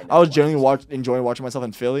have to. Yeah, I was genuinely enjoying watching myself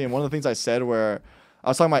in Philly, and one of the things I said where I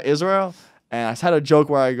was talking about Israel, and I had a joke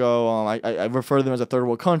where I go, I refer to them as a third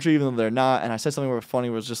world country, even though they're not, and I said something where funny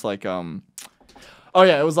was just like, oh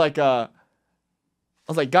yeah, it was like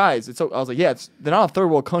I was like, guys, I was like, yeah, they're not a third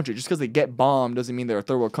world country. Just because they get bombed doesn't mean they're a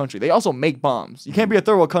third world country. They also make bombs. You can't be a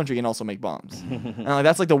third world country and also make bombs. And like,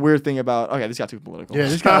 that's like the weird thing about. Okay, this got too political. Yeah,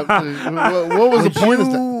 this guy. What was the point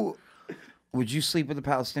of that? Would you sleep with a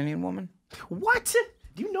Palestinian woman? What?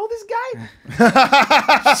 Do you know this guy?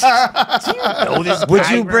 Do you know this guy? Would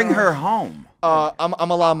you bring bro? her home? I'm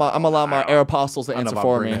allow my air apostles to I don't answer know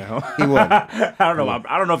for about me. bringing her home. He would. I don't know.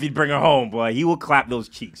 I don't know if he'd bring her home, but he will clap those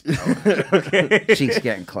cheeks, bro. Okay. Cheeks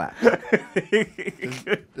getting clapped.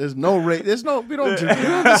 There's no rate. We don't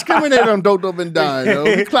discriminate on dope and dying. Yo.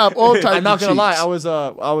 We clap all types. I'm not gonna of lie. cheeks.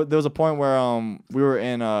 There was a point where we were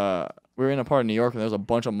in a part of New York and there was a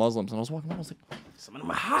bunch of Muslims and I was walking around. I was like, Some of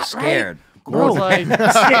them are hot, Scared. I was like,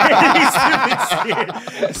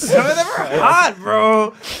 Some of them are hot,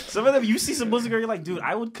 bro. Some of them, you see some Muslim girl, you're like, dude,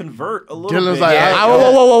 I would convert a little Dylan's bit. like, Yeah.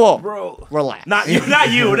 whoa, bro. relax. Not you,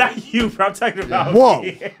 not you, bro. I'm talking about Whoa.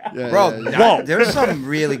 me. Yeah, Bro, yeah, yeah. there's some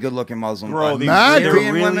really good looking Muslim Bro, women. Mad, there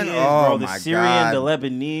Syrian really women? is, Oh bro. The my Syrian, God. the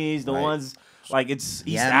Lebanese, the Right. ones like it's East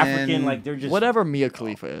Yemen. African, like they're just Whatever Mia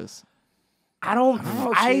Khalifa is. I don't.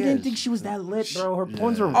 know if I she didn't is. think she was that lit, bro. Her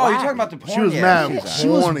porns were. Oh, you're whack. talking about the porn? She was yeah, mad She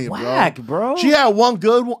was horny, whack, bro. She had one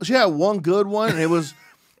good one. She had one good one, and it was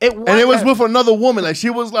It was with another woman. Like she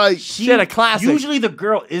was like, She had a classic. Usually the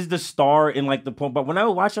girl is the star in like the porn, but when I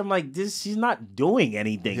would watch, I'm like, she's not doing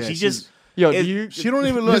anything. Yeah, she she's- just Yo, she don't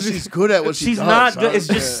even look like she's good at what she does. She's not good. son. It's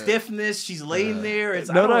just stiffness. She's laying there. It's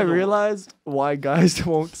know what I don't know. realized why guys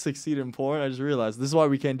won't succeed in porn? I just realized this is why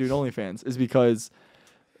we can't do OnlyFans is because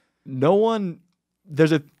no one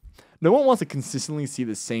wants to consistently see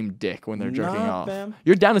the same dick when they're jerking off. Fam.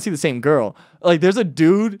 You're down to see the same girl. Like there's a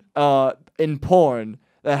dude in porn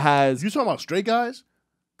that has You talking about straight guys?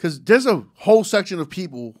 Because there's a whole section of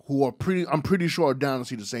people who are I'm pretty sure are down to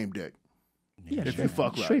see the same dick. yeah, If you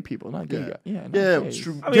fuck right. straight people, not gay Yeah. guys. Yeah, not Yeah, gays. it's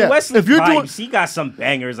true. I mean, Yeah. Wesley If you're doing, Pipes, he got some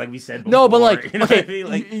bangers, like we said before. No, but like, you know okay, what I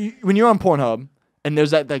mean? Like, when you're on Pornhub and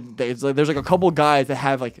there's there's like a couple guys that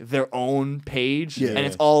have like their own page, Yeah. and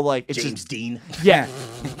it's all like it's James just Dean. yeah,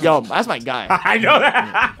 yo, that's my guy. I know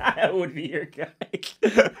that. That would be your guy.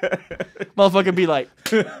 Motherfucker be like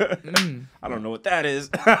I don't know what that is.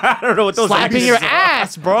 I don't know what those slapping are. your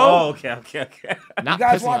ass, bro. Oh, okay. Not You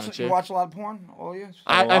guys pissing on watch? a You chick. watch a lot of porn? All you?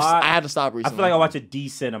 I had to stop I recently. feel like I watch a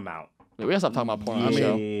decent amount. We gotta stop talking about porn on the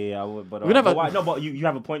Yeah, show. I would, but We could have but a- why, no, but you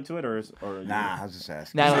have a point to it, or Nah, I was just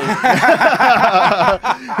asking. Natalie,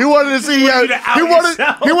 he wanted to see you to out he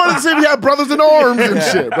wanted to see if he had brothers in arms and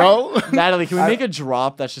shit, bro. Natalie, can we make a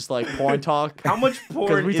drop that's just like porn talk? how much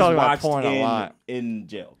porn we is talk about watched porn a lot. in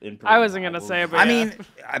jail? In prison? I wasn't gonna say it, but I yeah.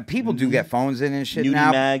 mean, people do get phones in and shit Nudie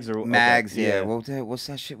now. mags or- okay, mags, yeah. yeah. What's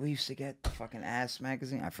that shit we used to get? Fucking ass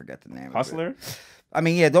magazine. I forget the name. Of it. Hustler. I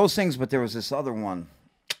mean, yeah, those things. But there was this other one.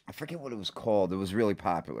 I forget what it was called. It was really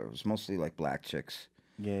popular. It was mostly like black chicks.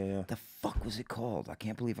 Yeah. The fuck was it called? I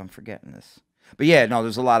can't believe I'm forgetting this. But yeah, no,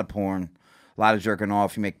 there's a lot of porn, a lot of jerking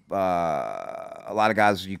off. You make a lot of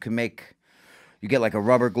guys. You get like a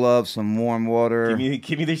rubber glove, some warm water, Give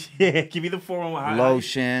me the 411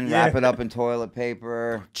 lotion, Yeah. wrap it up in toilet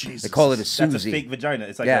paper. Jesus. They call it a That's Susie. a fake vagina.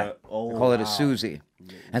 It's like Yeah, a oh, they call it a wow. Susie.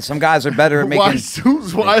 And some guys are better at Why making.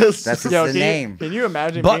 Suze? Why is That's Yo, the can name. Can you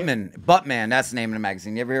imagine? Buttman. That's the name of the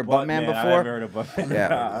magazine. You ever hear Buttman I've before? never heard of Buttman.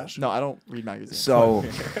 Yeah. No, I don't read magazines. So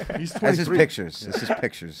He's that's just 23. pictures. This is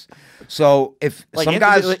pictures. So if like, some is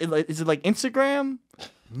guys, it like Instagram?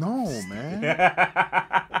 No,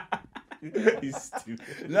 man. He's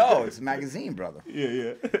stupid. no, it's a magazine, brother.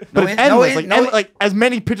 Yeah. But No, it's no, endless. in- Like, no- like as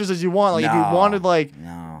many pictures as you want. Like if you No. wanted like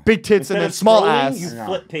No. big tits and Instead then of small scrolling, ass, you No.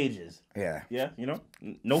 flip pages. Yeah. Yeah, you know,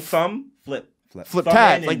 no thumb, flip. flip thumb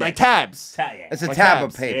tabs, and like index. tabs. Yeah. It's a Like tab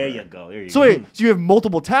tabs. of paper. There you go. There you So go. wait, so you have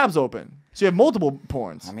multiple tabs open. So you have multiple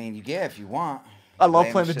porns. I mean, yeah, if you want. I love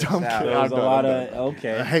Lay playing the them shits dumb out. kid. There was a I'm lot good. of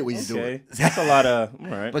okay. I hate when you do it. That's a lot of all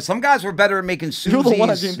right. But some guys were better at making You're the one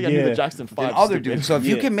that didn't Susies think I knew Yeah. the Jackson than 5. other stupid. dudes. So if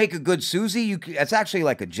you Yeah. can make a good Susie, it's actually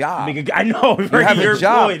like a job. I know. You have a You're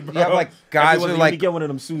job. employed, bro. You have, like, guys Everyone, who, you like- need to get one of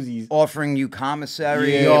them Susies. offering you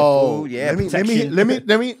commissary, Yeah. Yo, food, yeah, let me protection.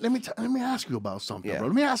 let me ask you about something, Yeah. bro.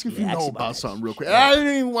 Let me ask you if you ask know you about about that something shit. real quick. I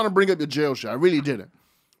didn't even want to bring up your jail shit. I really didn't.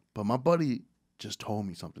 But my buddy just told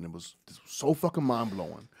me something that was so fucking mind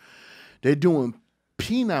blowing. They're doing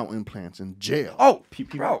penile implants in jail. Oh,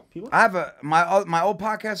 People- bro, people? I have my old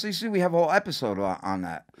podcast. You see, we have a whole episode on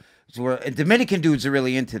that. So Dominican dudes are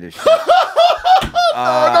really into this shit.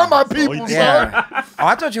 Not my people, son. Yeah. Oh,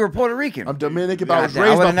 I thought you were Puerto Rican. I'm Dominican, but I was I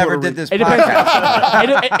raised would by have never Puerto did Rican. this It depends.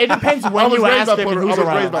 podcast. it depends I when was you raised ask by him and Puerto who's I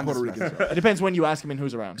was raised by around. Puerto Rican. son. It depends when you ask him and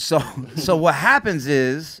who's around. So what happens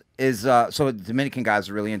is so Dominican guys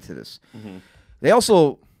are really into this. They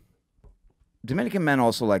also Dominican men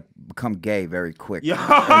also like become gay very quick.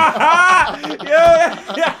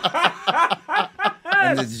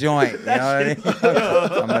 In the joint, you know what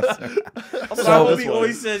I mean? So he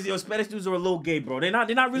always says, "Yo, Spanish dudes are a little gay, bro. They're not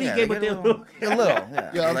really Yeah, gay, they but get they're a little.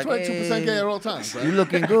 Yeah, Yeah, I'm like, 22% gay at all times, bro. You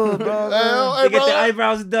looking good, bro. Hey, They get bro. their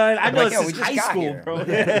eyebrows done. I know Like, yo, we this is just high got school, here.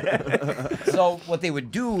 bro. So what they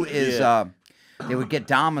would do is they would get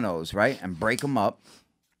dominoes, right, and break them up,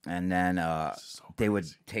 and then they would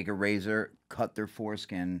take a razor, cut their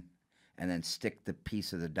foreskin, and then stick the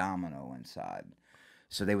piece of the domino inside.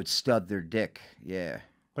 So they would stud their dick. Yeah.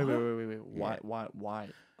 Wait. Why?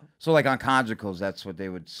 So like on conjugals, that's what they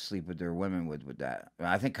would sleep with their women with that.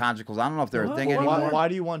 I think conjugals. I don't know if they're a thing anymore. Why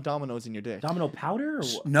do you want dominoes in your dick? Domino powder? Or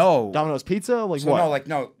what? No. Domino's pizza? Like So what? no, like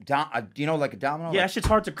no. You know, like a domino. Yeah, that shit's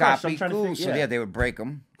hard to crush. I'm Copy. trying to Cool. think. So yeah, they would break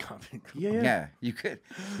them. yeah. Yeah, you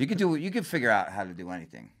could figure out how to do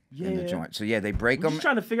anything in the Yeah. joint. So yeah, they break I'm them, just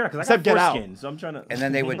trying to figure out because I Except got Get Out. foreskin, so I'm trying to. and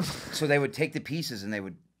then they would. So they would take the pieces and they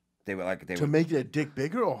would To make their dick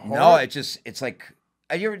bigger or harder? No, it's like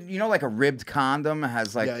you know like a ribbed condom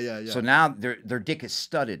has like Yeah. So now their dick is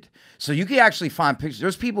studded. So you can actually find pictures.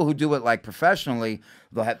 There's people who do it like professionally.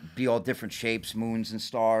 They'll be all different shapes, moons and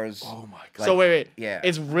stars. Oh my god. Like, So wait. Yeah.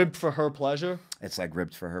 It's ribbed for her pleasure? It's like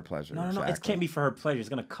ribbed for her pleasure. No, it exactly. can't be for her pleasure. It's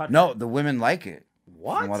gonna cut. No, her. the women like it.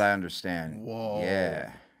 What? From what I understand. Whoa.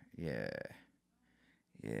 Yeah.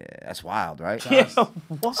 Yeah, that's wild, right? Yeah,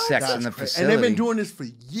 what? Sex in That's the crazy. facility. And they've been doing this for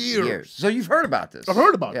years. So you've heard about this? I've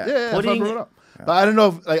heard about it. Yeah, I've Putting- heard it up. But I don't know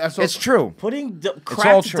if I saw. It's true. Putting all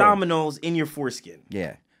cracked true. dominoes in your foreskin.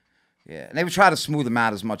 Yeah. Yeah. And they would try to smooth them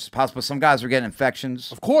out as much as possible. But some guys were getting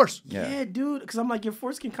infections. Of course. Yeah, dude. Because I'm like, your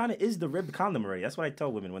foreskin kind of is the ribbed condom already. That's what I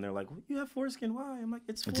tell women when they're like, you have foreskin. Why? I'm like,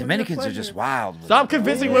 it's for But your Dominicans are pleasure. just wild. with Stop it.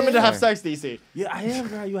 convincing women to have sex, DC. Yeah, I am,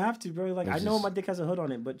 bro. You have to, bro. Like, I It's know just- my dick has a hood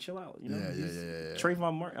on it, but chill out. You know? Yeah.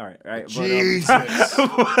 Trayvon Martin. All right. Jesus.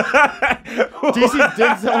 DC's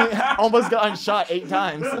dick's almost gotten shot 8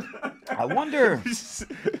 times. I wonder.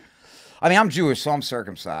 I mean, I'm Jewish, so I'm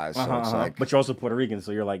circumcised. So it's like, But you're also Puerto Rican,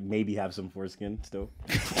 so you're like, maybe have some foreskin still.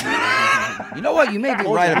 you know what? You may be Told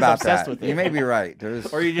you, right he's about obsessed that. with it. You may be right. There's,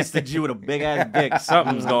 Or you're just a Jew with a big ass dick.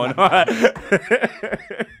 Something's going on.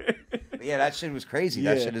 yeah, that shit was crazy.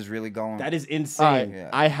 That Yeah. shit is really going. That is All right, insane. Yeah.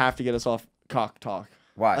 I have to get us off cock talk.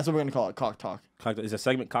 Why? That's what we're gonna call it, cock talk. Is a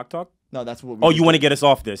segment cock talk? No, that's what. Oh, you want to get us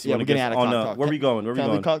off this? You Yeah, want we're to getting out of cock talk. Where we going? Where we Can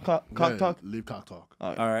I leave going? cock talk? Leave cock talk.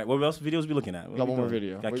 All right. What else videos we looking at? Where Got we one more going?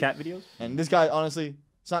 video. Got Wait. cat videos? And this guy, honestly,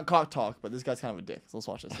 it's not cock talk, but this guy's kind of a dick. So let's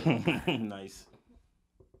watch this. Nice.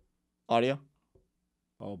 Audio.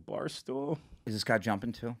 Oh, Barstool. Is this guy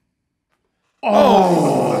jumping too?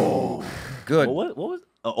 Oh. Good. What was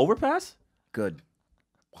overpass? Good.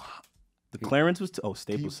 The clearance was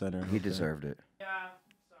Staples Center. He deserved it. Yeah,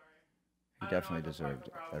 sorry. He definitely deserved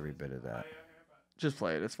every bit of that. Just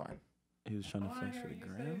play it. It's fine. He was trying to flex for the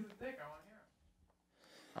gram.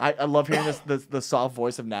 I love hearing the soft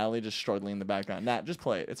voice of Natalie just struggling in the background. Nat, just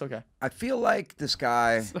play it. It's okay. I feel like this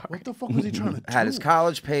guy What the fuck was he trying to do? had his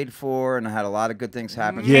college paid for and had a lot of good things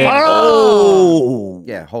happen. Yeah. Oh.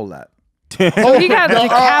 Yeah, hold that. So he got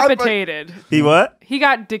decapitated. He what? He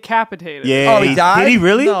got decapitated. Yeah. Oh, he died? Did he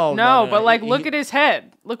really? No, but like, look at his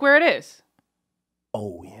head. Look where it is.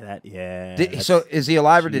 Oh yeah. Yeah. So is he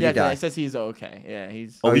alive or did Yeah, he die? it says he's okay. Yeah,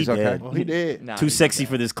 he's. Oh, he's he okay. dead. Oh, he did. Nah, Too he's sexy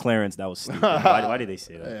okay. for this clearance. That was stupid. Why did they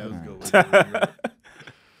say that? Yeah, it was good.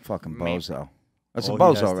 Fucking bozo. That's a All he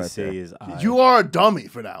has bozo to right say there. is, You are a dummy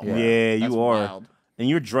for that one. Yeah, That's you are. wild. And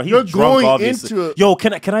you're drunk. You're He's drunk, going obviously. into- Yo,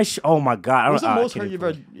 can I? Oh my god! What's the I most can't hurt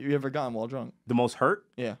even- you ever gotten while drunk? The most hurt?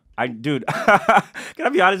 Yeah. Dude, can I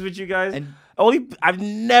be honest with you guys? And- I've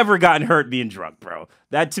never gotten hurt being drunk, bro.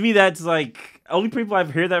 That to me, that's like only people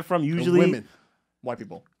I've heard that from usually Women. White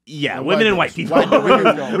people. Yeah, And women white and white girls.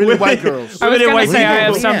 people. Really white girls. I was Women and gonna white say I have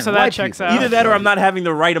people. some, so that White checks people. out. Either that or I'm not having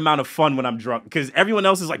the right amount of fun when I'm drunk. Because everyone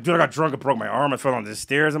else is like, dude, I got drunk, I broke my arm, I fell on the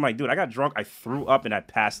stairs. I'm like, dude, I got drunk, I threw up, and I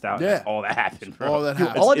passed out. Yeah. That's all that happened, bro. All that Dude,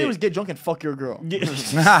 happened. all I did it. was get drunk and fuck your girl.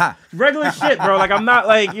 Regular shit, bro. Like, I'm not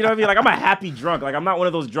like, you know what I mean? Like, I'm a happy drunk. Like, I'm not one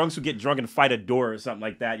of those drunks who get drunk and fight a door or something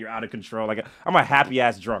like that. You're out of control. Like, I'm a happy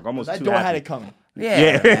ass drunk. Almost That too door happy. had it coming.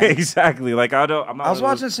 Yeah. Yeah, exactly. Like, I'm not I was one of those-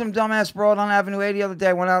 watching some dumbass broad on Avenue A the other day.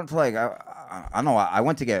 I went out to like, I know, I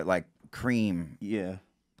went to get like cream. Yeah.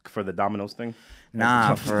 For the Domino's thing?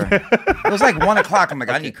 Nah, it was like 1 o'clock. I'm like,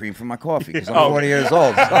 I need cream for my coffee because I'm 40 years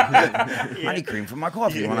old. So I need cream for my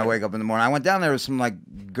coffee when I wake up in the morning. I went down there with some like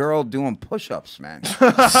girl doing push-ups, man.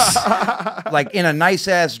 Like in a nice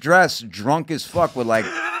ass dress, drunk as fuck with like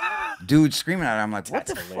dudes screaming at her. I'm like, what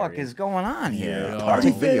the fuck is going on here? Yeah. I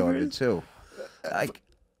took video of it too. Like,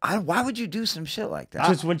 why would you do some shit like that?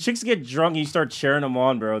 Just when chicks get drunk and you start cheering them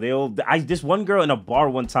on, bro. This one girl in a bar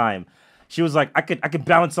one time, she was like, I could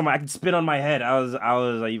balance on I could spit on my head. I was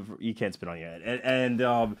like, you can't spit on your head. And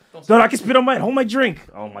dude, I can spit on my head. Hold my drink.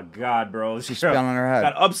 Oh my god, bro. She spit on her head.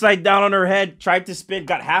 Got upside down on her head. Tried to spit.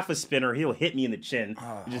 Got half a spin. Her heel hit me in the chin.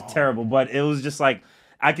 Which is terrible. But it was just like,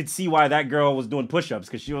 I could see why that girl was doing push-ups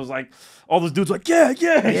because she was like, all those dudes were like, yeah. She's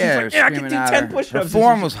like, yeah, I can do 10 push-ups. Her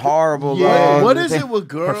form was horrible. Yeah, though. what is it with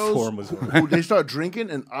girls form was- who they start drinking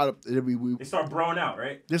and They start broing out,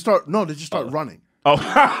 right? they just start running. Oh.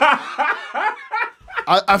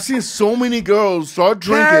 I've seen so many girls start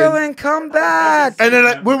drinking Carolyn, come back. and then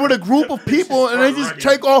like, we're with a group of people and they just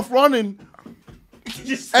take off running.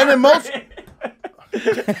 And then most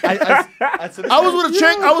I was with a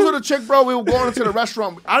chick. I was with a chick, bro. We were going into the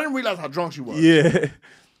restaurant. I didn't realize how drunk she was. Yeah.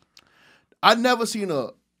 I'd never seen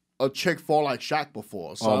a chick fall like Shaq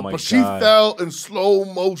before, son. Oh my but she God. fell in slow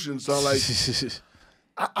motion, son. Like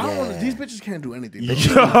I don't want to. These bitches can't do anything.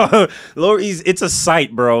 Laurie's, it's a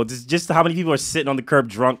sight, bro. Just how many people are sitting on the curb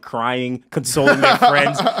drunk, crying, consoling their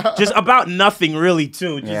friends. Just about nothing, really,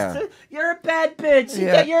 too. Just, you're a bad bitch.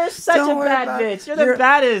 Yeah. You're such Don't a worry bad about it. bitch. You're the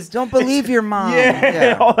baddest. Don't believe your mom.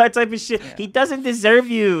 Yeah, all that type of shit. He doesn't deserve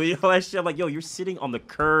you. You know, that shit. I'm like, yo, you're sitting on the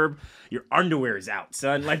curb. Your underwear is out,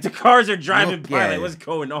 son. Like, the cars are driving by. Like, what's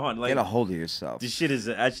going on? Like, Get a hold of yourself. this shit is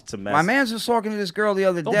that shit's a mess. My man's was talking to this girl the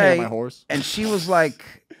other Don't hate day, my horse. and she was like,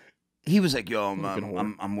 he was like, yo,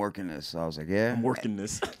 I'm working this. So I was like, yeah. I'm working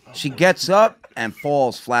this. She gets up and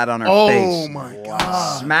falls flat on her face. Oh my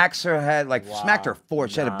God. Smacks her head, smacked her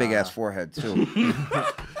forehead. She had a big ass forehead too.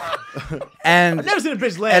 And I've never seen a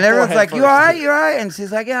bitch lay. and everyone's like, you all right? You all right? And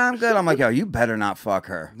she's like, yeah, I'm good. I'm like, yo, you better not fuck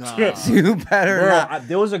her. Nah. You better not.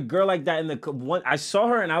 There was a girl like that in the one. I saw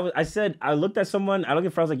her and I looked at someone. I looked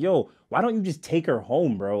at her. I was like, yo, why don't you just take her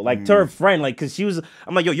home, bro? Like to her friend, like, cause she was.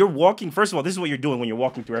 I'm like, yo, you're walking. First of all, this is what you're doing when you're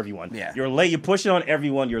walking through everyone. Yeah. You're late. You're pushing on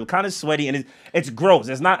everyone. You're kind of sweaty, and it's gross.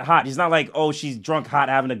 It's not hot. It's not like, oh, she's drunk, hot,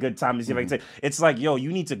 having a good time. To see if I can take. It's like, yo,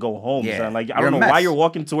 you need to go home. Yeah. Son. Like, I You're don't a know why mess. you're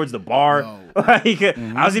walking towards the bar. No. Like,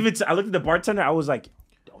 I was even. I looked at the bartender. I was like,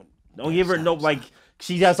 don't give her no like.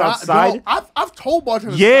 She has outside. Bro, I've told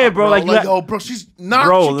bartenders. Yeah, stop, bro, like, you yo, bro, she's not.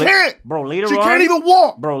 Bro, she can't. Bro, later she on, can't even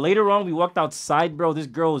walk. Bro, later on, we walked outside, bro. This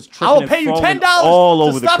girl was tripping. I will pay you falling $10 all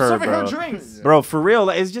over to the stop curb, serving bro. her drinks. Bro, for real,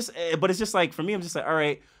 like, it's just like for me, I'm just like, all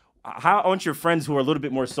right. How aren't your friends who are a little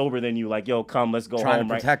bit more sober than you like, yo, come, let's go Trying home,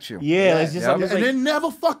 to right? protect you. Yeah, it's just Yep. I'm just And like, they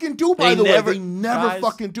never fucking do, by the way. They never guys,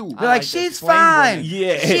 fucking do. They're like, to she's explain fine. women.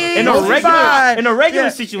 yeah. She's In a regular Yeah,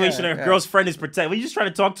 situation, yeah, her yeah. girl's friend is protect. When you just trying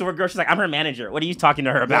to talk to her girl, she's like, I'm her manager. What are you talking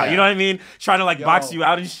to her about? Yeah. You know what I mean? Trying to like box you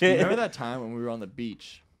out and shit. Remember that time when we were on the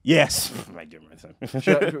beach? Yes. I do myself.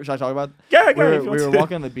 Should I talk about? Yeah, go we ahead, were, if you we want were to.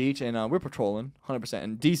 walking on the beach and we're patrolling 100%.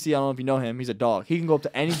 And DC, I don't know if you know him. He's a dog. He can go up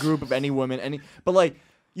to any group of any woman, but like.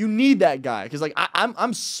 You need that guy because like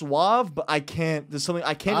I'm suave, but I can't. There's something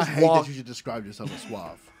I can't I just hate walk. that you should describe yourself as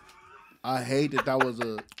suave. I hate that was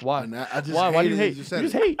a. Why? I just Why? Why do you hate? You You said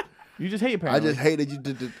just it. hate. You just hate. I Apparently. just hate that you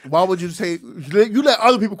did. Why would you say you let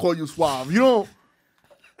other people call you suave? You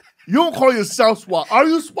don't call yourself suave. Are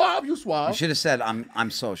you suave? You You suave? should have said,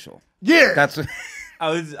 I'm social. Yeah. That's what. I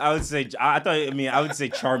would say I would say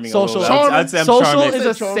charming. Social. A little bit. I'd say I'm Social charming. is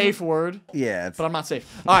a Charming. safe word, Yeah, it's, but I'm not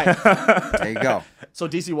safe. All right. there you go. So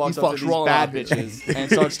DC walks He up to fucks these wrong bad out here. bitches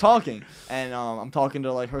and starts talking, and I'm talking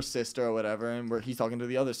to like her sister or whatever, and he's talking to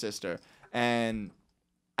the other sister, and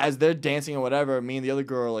as they're dancing or whatever, me and the other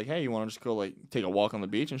girl are like, hey, you want to just go like take a walk on the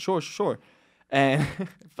beach? And sure. And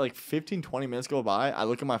like 15, 20 minutes go by. I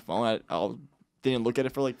look at my phone. I didn't look at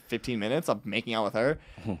it for like 15 minutes. I'm making out with her.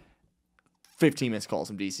 15 minutes calls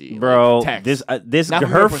from DC. Bro, like, text. this Not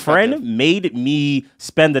from her your friend perspective. made me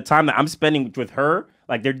spend the time that I'm spending with her,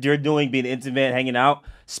 like they're doing, being intimate, hanging out,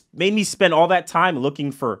 made me spend all that time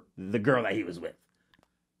looking for the girl that he was with.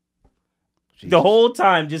 The whole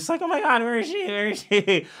time, just like, oh my God, where is she? Where is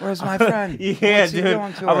she? Where's my friend? Yeah, What's he dude.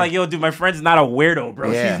 doing to I'm her? like, yo, dude, my friend's not a weirdo,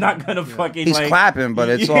 bro. Yeah. She's not gonna fucking He's like clapping, but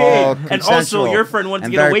it's Yeah. all And consensual also, your friend wants to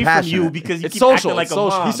and get very away from passionate. you because you It's keep social. acting like It's a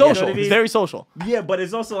social. mom. He's You know social. what I mean? He's very social. Yeah, but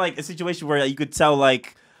it's also like a situation where you could tell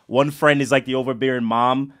like one friend is like the overbearing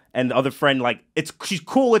mom, and the other friend like she's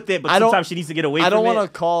cool with it, but I don't- sometimes she needs to get away. I don't want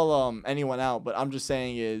want to call anyone out, but I'm just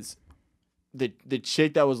saying is the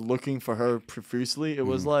chick that was looking for her profusely. It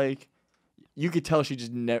was like you could tell she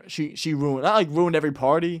just never she ruined not like ruined every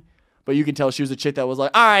party, but you could tell she was a chick that was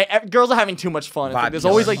like, all right, girls are having too much fun. It's like, Vibe there's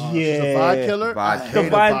always like killer. She's a vibe killer. Vibe I killer. hate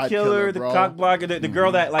the a vibe killer, the bro. cock blocker, the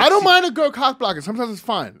girl that like I don't mind a girl cock blocking. Sometimes it's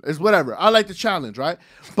fine. It's whatever. I like the challenge, right?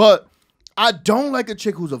 But I don't like a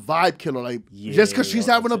chick who's a vibe killer. Like just because she's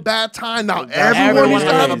having a bad time. Now everyone needs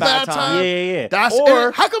to have a bad time. Yeah. That's Or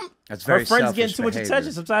it. How come? That's her very friends getting selfish too much behavior.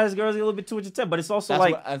 attention. Sometimes girls get a little bit too much attention, but it's also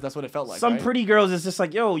that's like that's what it felt like. some right? pretty girls. It's just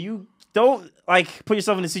like, yo, you don't like put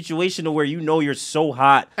yourself in a situation to where you know you're so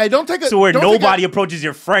hot. Hey, don't take it. So where nobody approaches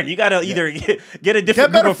your friend. You gotta either get a different Get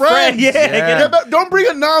group better of friends. friends. Yeah. Don't bring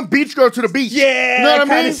a non-beach girl to the beach. Yeah, You know what that I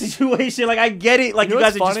kind mean? of situation. Like I get it. Like You you, know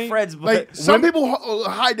guys are what's just funny? friends, but Like some people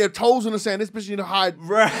hide their toes in the sand. This bitch need to hide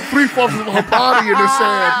Right. 3/4 of her body in the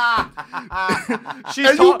sand. She's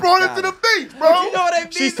And you brought it to the beach, bro. You know what I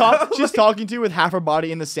mean? She's talking to you with half her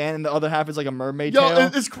body in the sand, and the other half is like a mermaid Yo,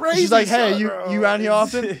 tail. it's crazy. She's like, hey, son. you around here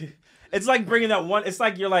often? It's like bringing that one. It's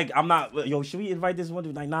like you're like, I'm not. Yo, should we invite this one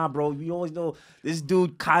dude? Like, nah, bro. We always know this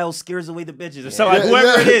dude Kyle scares away the bitches, or so like Yeah, whoever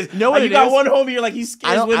yeah. it is. You know what Like, it you got is? one homie. You're like, he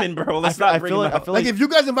scares don't- women, bro. Let's I not bring feel him like- out. I feel Like if you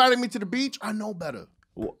guys invited me to the beach, I know better.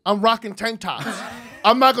 I'm rocking tank tops.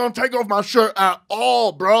 I'm not gonna take off my shirt at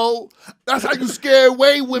all, bro. That's how you scare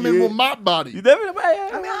away women with my body. You never. You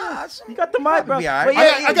got the mic, bro. be all right. But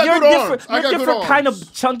I got you're good different. arms. I You're got a good different kind arms.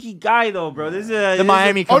 of chunky guy, though, bro. This is The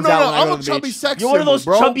Miami Oh comes no, out no, when I I'm go a to the chubby beach. sex You're one of symbol, those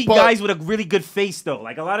bro, chubby but- guys with a really good face, though.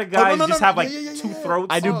 Like a lot of guys no, just no, have like yeah, two yeah. throats.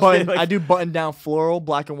 I do button down floral,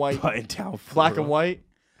 black and white, button down, black and white,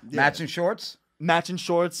 Matching shorts. matching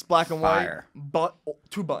shorts, black and white, Fire.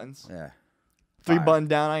 two buttons. Yeah. 3 Fire. button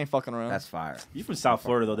down. I ain't fucking around. That's fire. You from South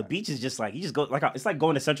Florida though. The beach is just like you just go like it's like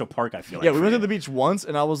going to Central Park. I feel like. Yeah, we went to the beach once,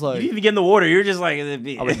 and I was You like, didn't even get in the water. You're just like in the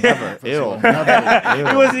beach. I would never. Ew.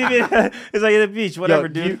 It wasn't even. It's like in the beach. Whatever,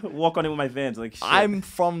 Yo, dude. Walk on it with my Vans. Like shit. I'm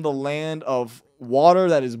from the land of water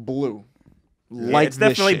that is blue. Like it's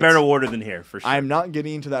definitely this better shit. water than here for sure. I'm not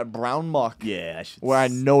getting into that brown muck Yeah, I should. where I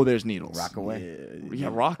know there's needles. Rockaway. Yeah,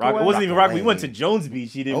 Rockaway. Rock, it wasn't even Rock. We Rockaway. went to Jones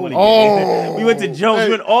Beach. He didn't want to Oh. get in. We went to Jones. Hey,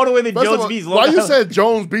 we went all the way to First of Jones all, Beach. why you said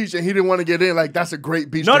Jones Beach and he didn't want to get in? Like that's a great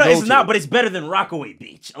beach. No, to no, go it's to. not. But it's better than Rockaway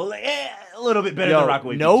Beach. A little bit better Yo, than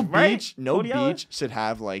Rockaway no Beach. Right? beach, no Cody Allen? beach should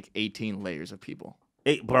have like 18 layers of people.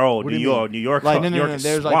 Hey, bro, do New you York, New York, Like New no, York no. is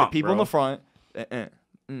There's like swamp, the people bro. in the front.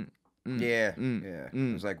 Yeah.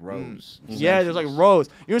 It was like rows. Yeah, there's like rows.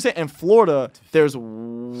 You know what I'm saying? In Florida, there's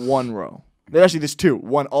 1 row. There's 2.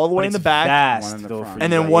 One all the way But in the it's back, vast, one in the though, front. for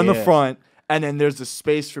and you then guys. one in the Yeah. front. And then there's the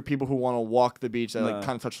space for people who want to walk the beach that like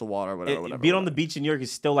kind of touch the water, whatever. Being on the beach in New York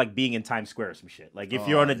is still like being in Times Square or some shit. Like if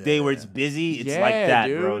you're on a day where it's busy, it's like Yeah, that,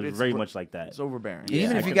 dude. bro. It's It's very r- much like that. It's overbearing.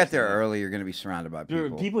 Even I if you can get there understand that. early, you're gonna be surrounded by people.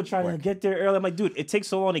 Dude, people trying to get there early. I'm like, dude, it takes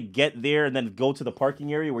so long to get there and then go to the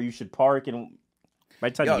parking area where you should park. And by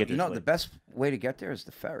the time Yo, you get there, you know it's the late. best way to get there is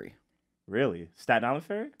the ferry. Really? Staten Island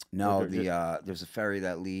Ferry? No, Or just- there's a ferry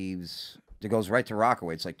that goes right to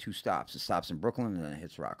Rockaway. It's like 2 stops. It stops in Brooklyn and then it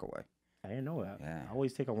hits Rockaway. I didn't know that. Yeah. I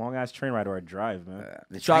always take a long ass train ride or I drive, man.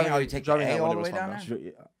 The Driving- train, you take the driving A that all one the was way fun, down though.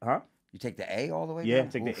 there? Huh? You take the A all the way Yeah, down?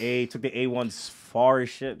 took Oof. the A1's far as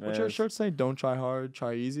shit, man. What's your shirt say? Don't try hard,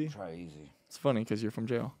 try easy. Try easy. It's funny because you're from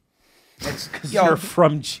jail. Yo, You're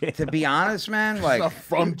from jail. to be honest, man, Not like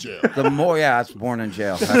from jail. the more, I was born in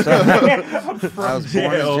jail. I was born in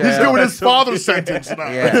jail. jail. He's doing his father's sentence now.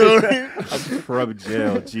 Yeah. You know what I mean? From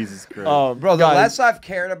jail. Jesus Christ. Bro, the guys, less I've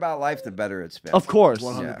cared about life, the better it's been. of course,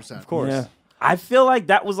 100%. of course. Yeah. I feel like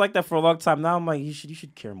that was like that for a long time. Now I'm like, you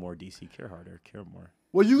should care more, DC. Care harder. Care more.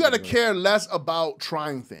 Well, you got to care less about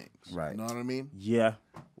trying things. Right. You know what I mean? Yeah.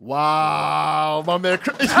 Wow, my man.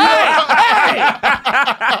 Chris.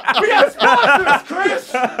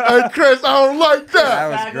 Chris. Hey, Chris, I don't like that.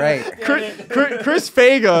 That was great. Chris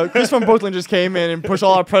Fega, Chris from Brooklyn just came in and pushed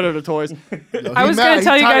all our Predator toys. I was going to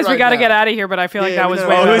tell you guys we got to get out of here, but I feel like that was way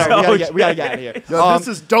better. We gotta get out of here. Yo, this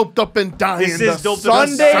is Doped Up and Dying. This is the Doped Up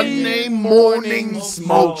and Sunday morning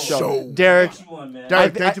smoke show. Derek,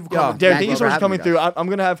 Derek, thank you for coming. Derek, Thank thank you you so much for for coming having through. me, I'm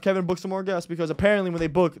gonna have Kevin book some more guests because apparently when they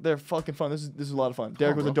book, they're fucking fun. This is a lot of fun.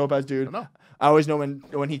 Derek was a dope ass dude. I know. I always know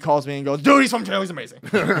when he calls me and goes, dude, he's from jail. He's amazing.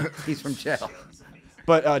 He's from jail.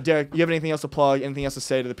 But Derek, you have anything else to plug? Anything else to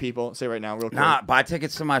say to the people? Say right now, real quick. Nah, buy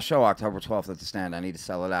tickets to my show October 12th at the Stand. I need to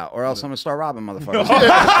sell it out, or else I'm gonna start robbing motherfuckers.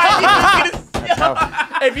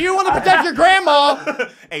 If you want to protect your grandma,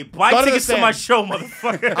 Hey, buy Go to the tickets to my stand. show,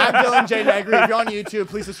 motherfucker. I'm Dylan J. Negri. If you're on YouTube,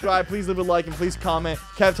 please subscribe, please leave a like, and please comment.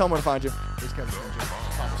 Kev, tell them where to find you. It's Kevin Sanchez.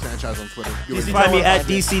 Papa Sanchez on Twitter. You You already can find know. me at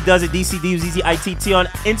DC Does It, DCDUZZITT on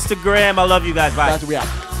Instagram. I love you guys. Bye. That's what we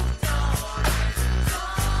have.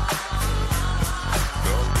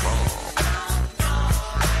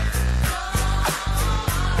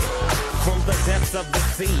 From the depths of the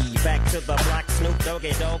sea, back to the black Snoop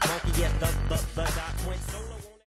Doggy Dogg monkey, yeah, the dot point.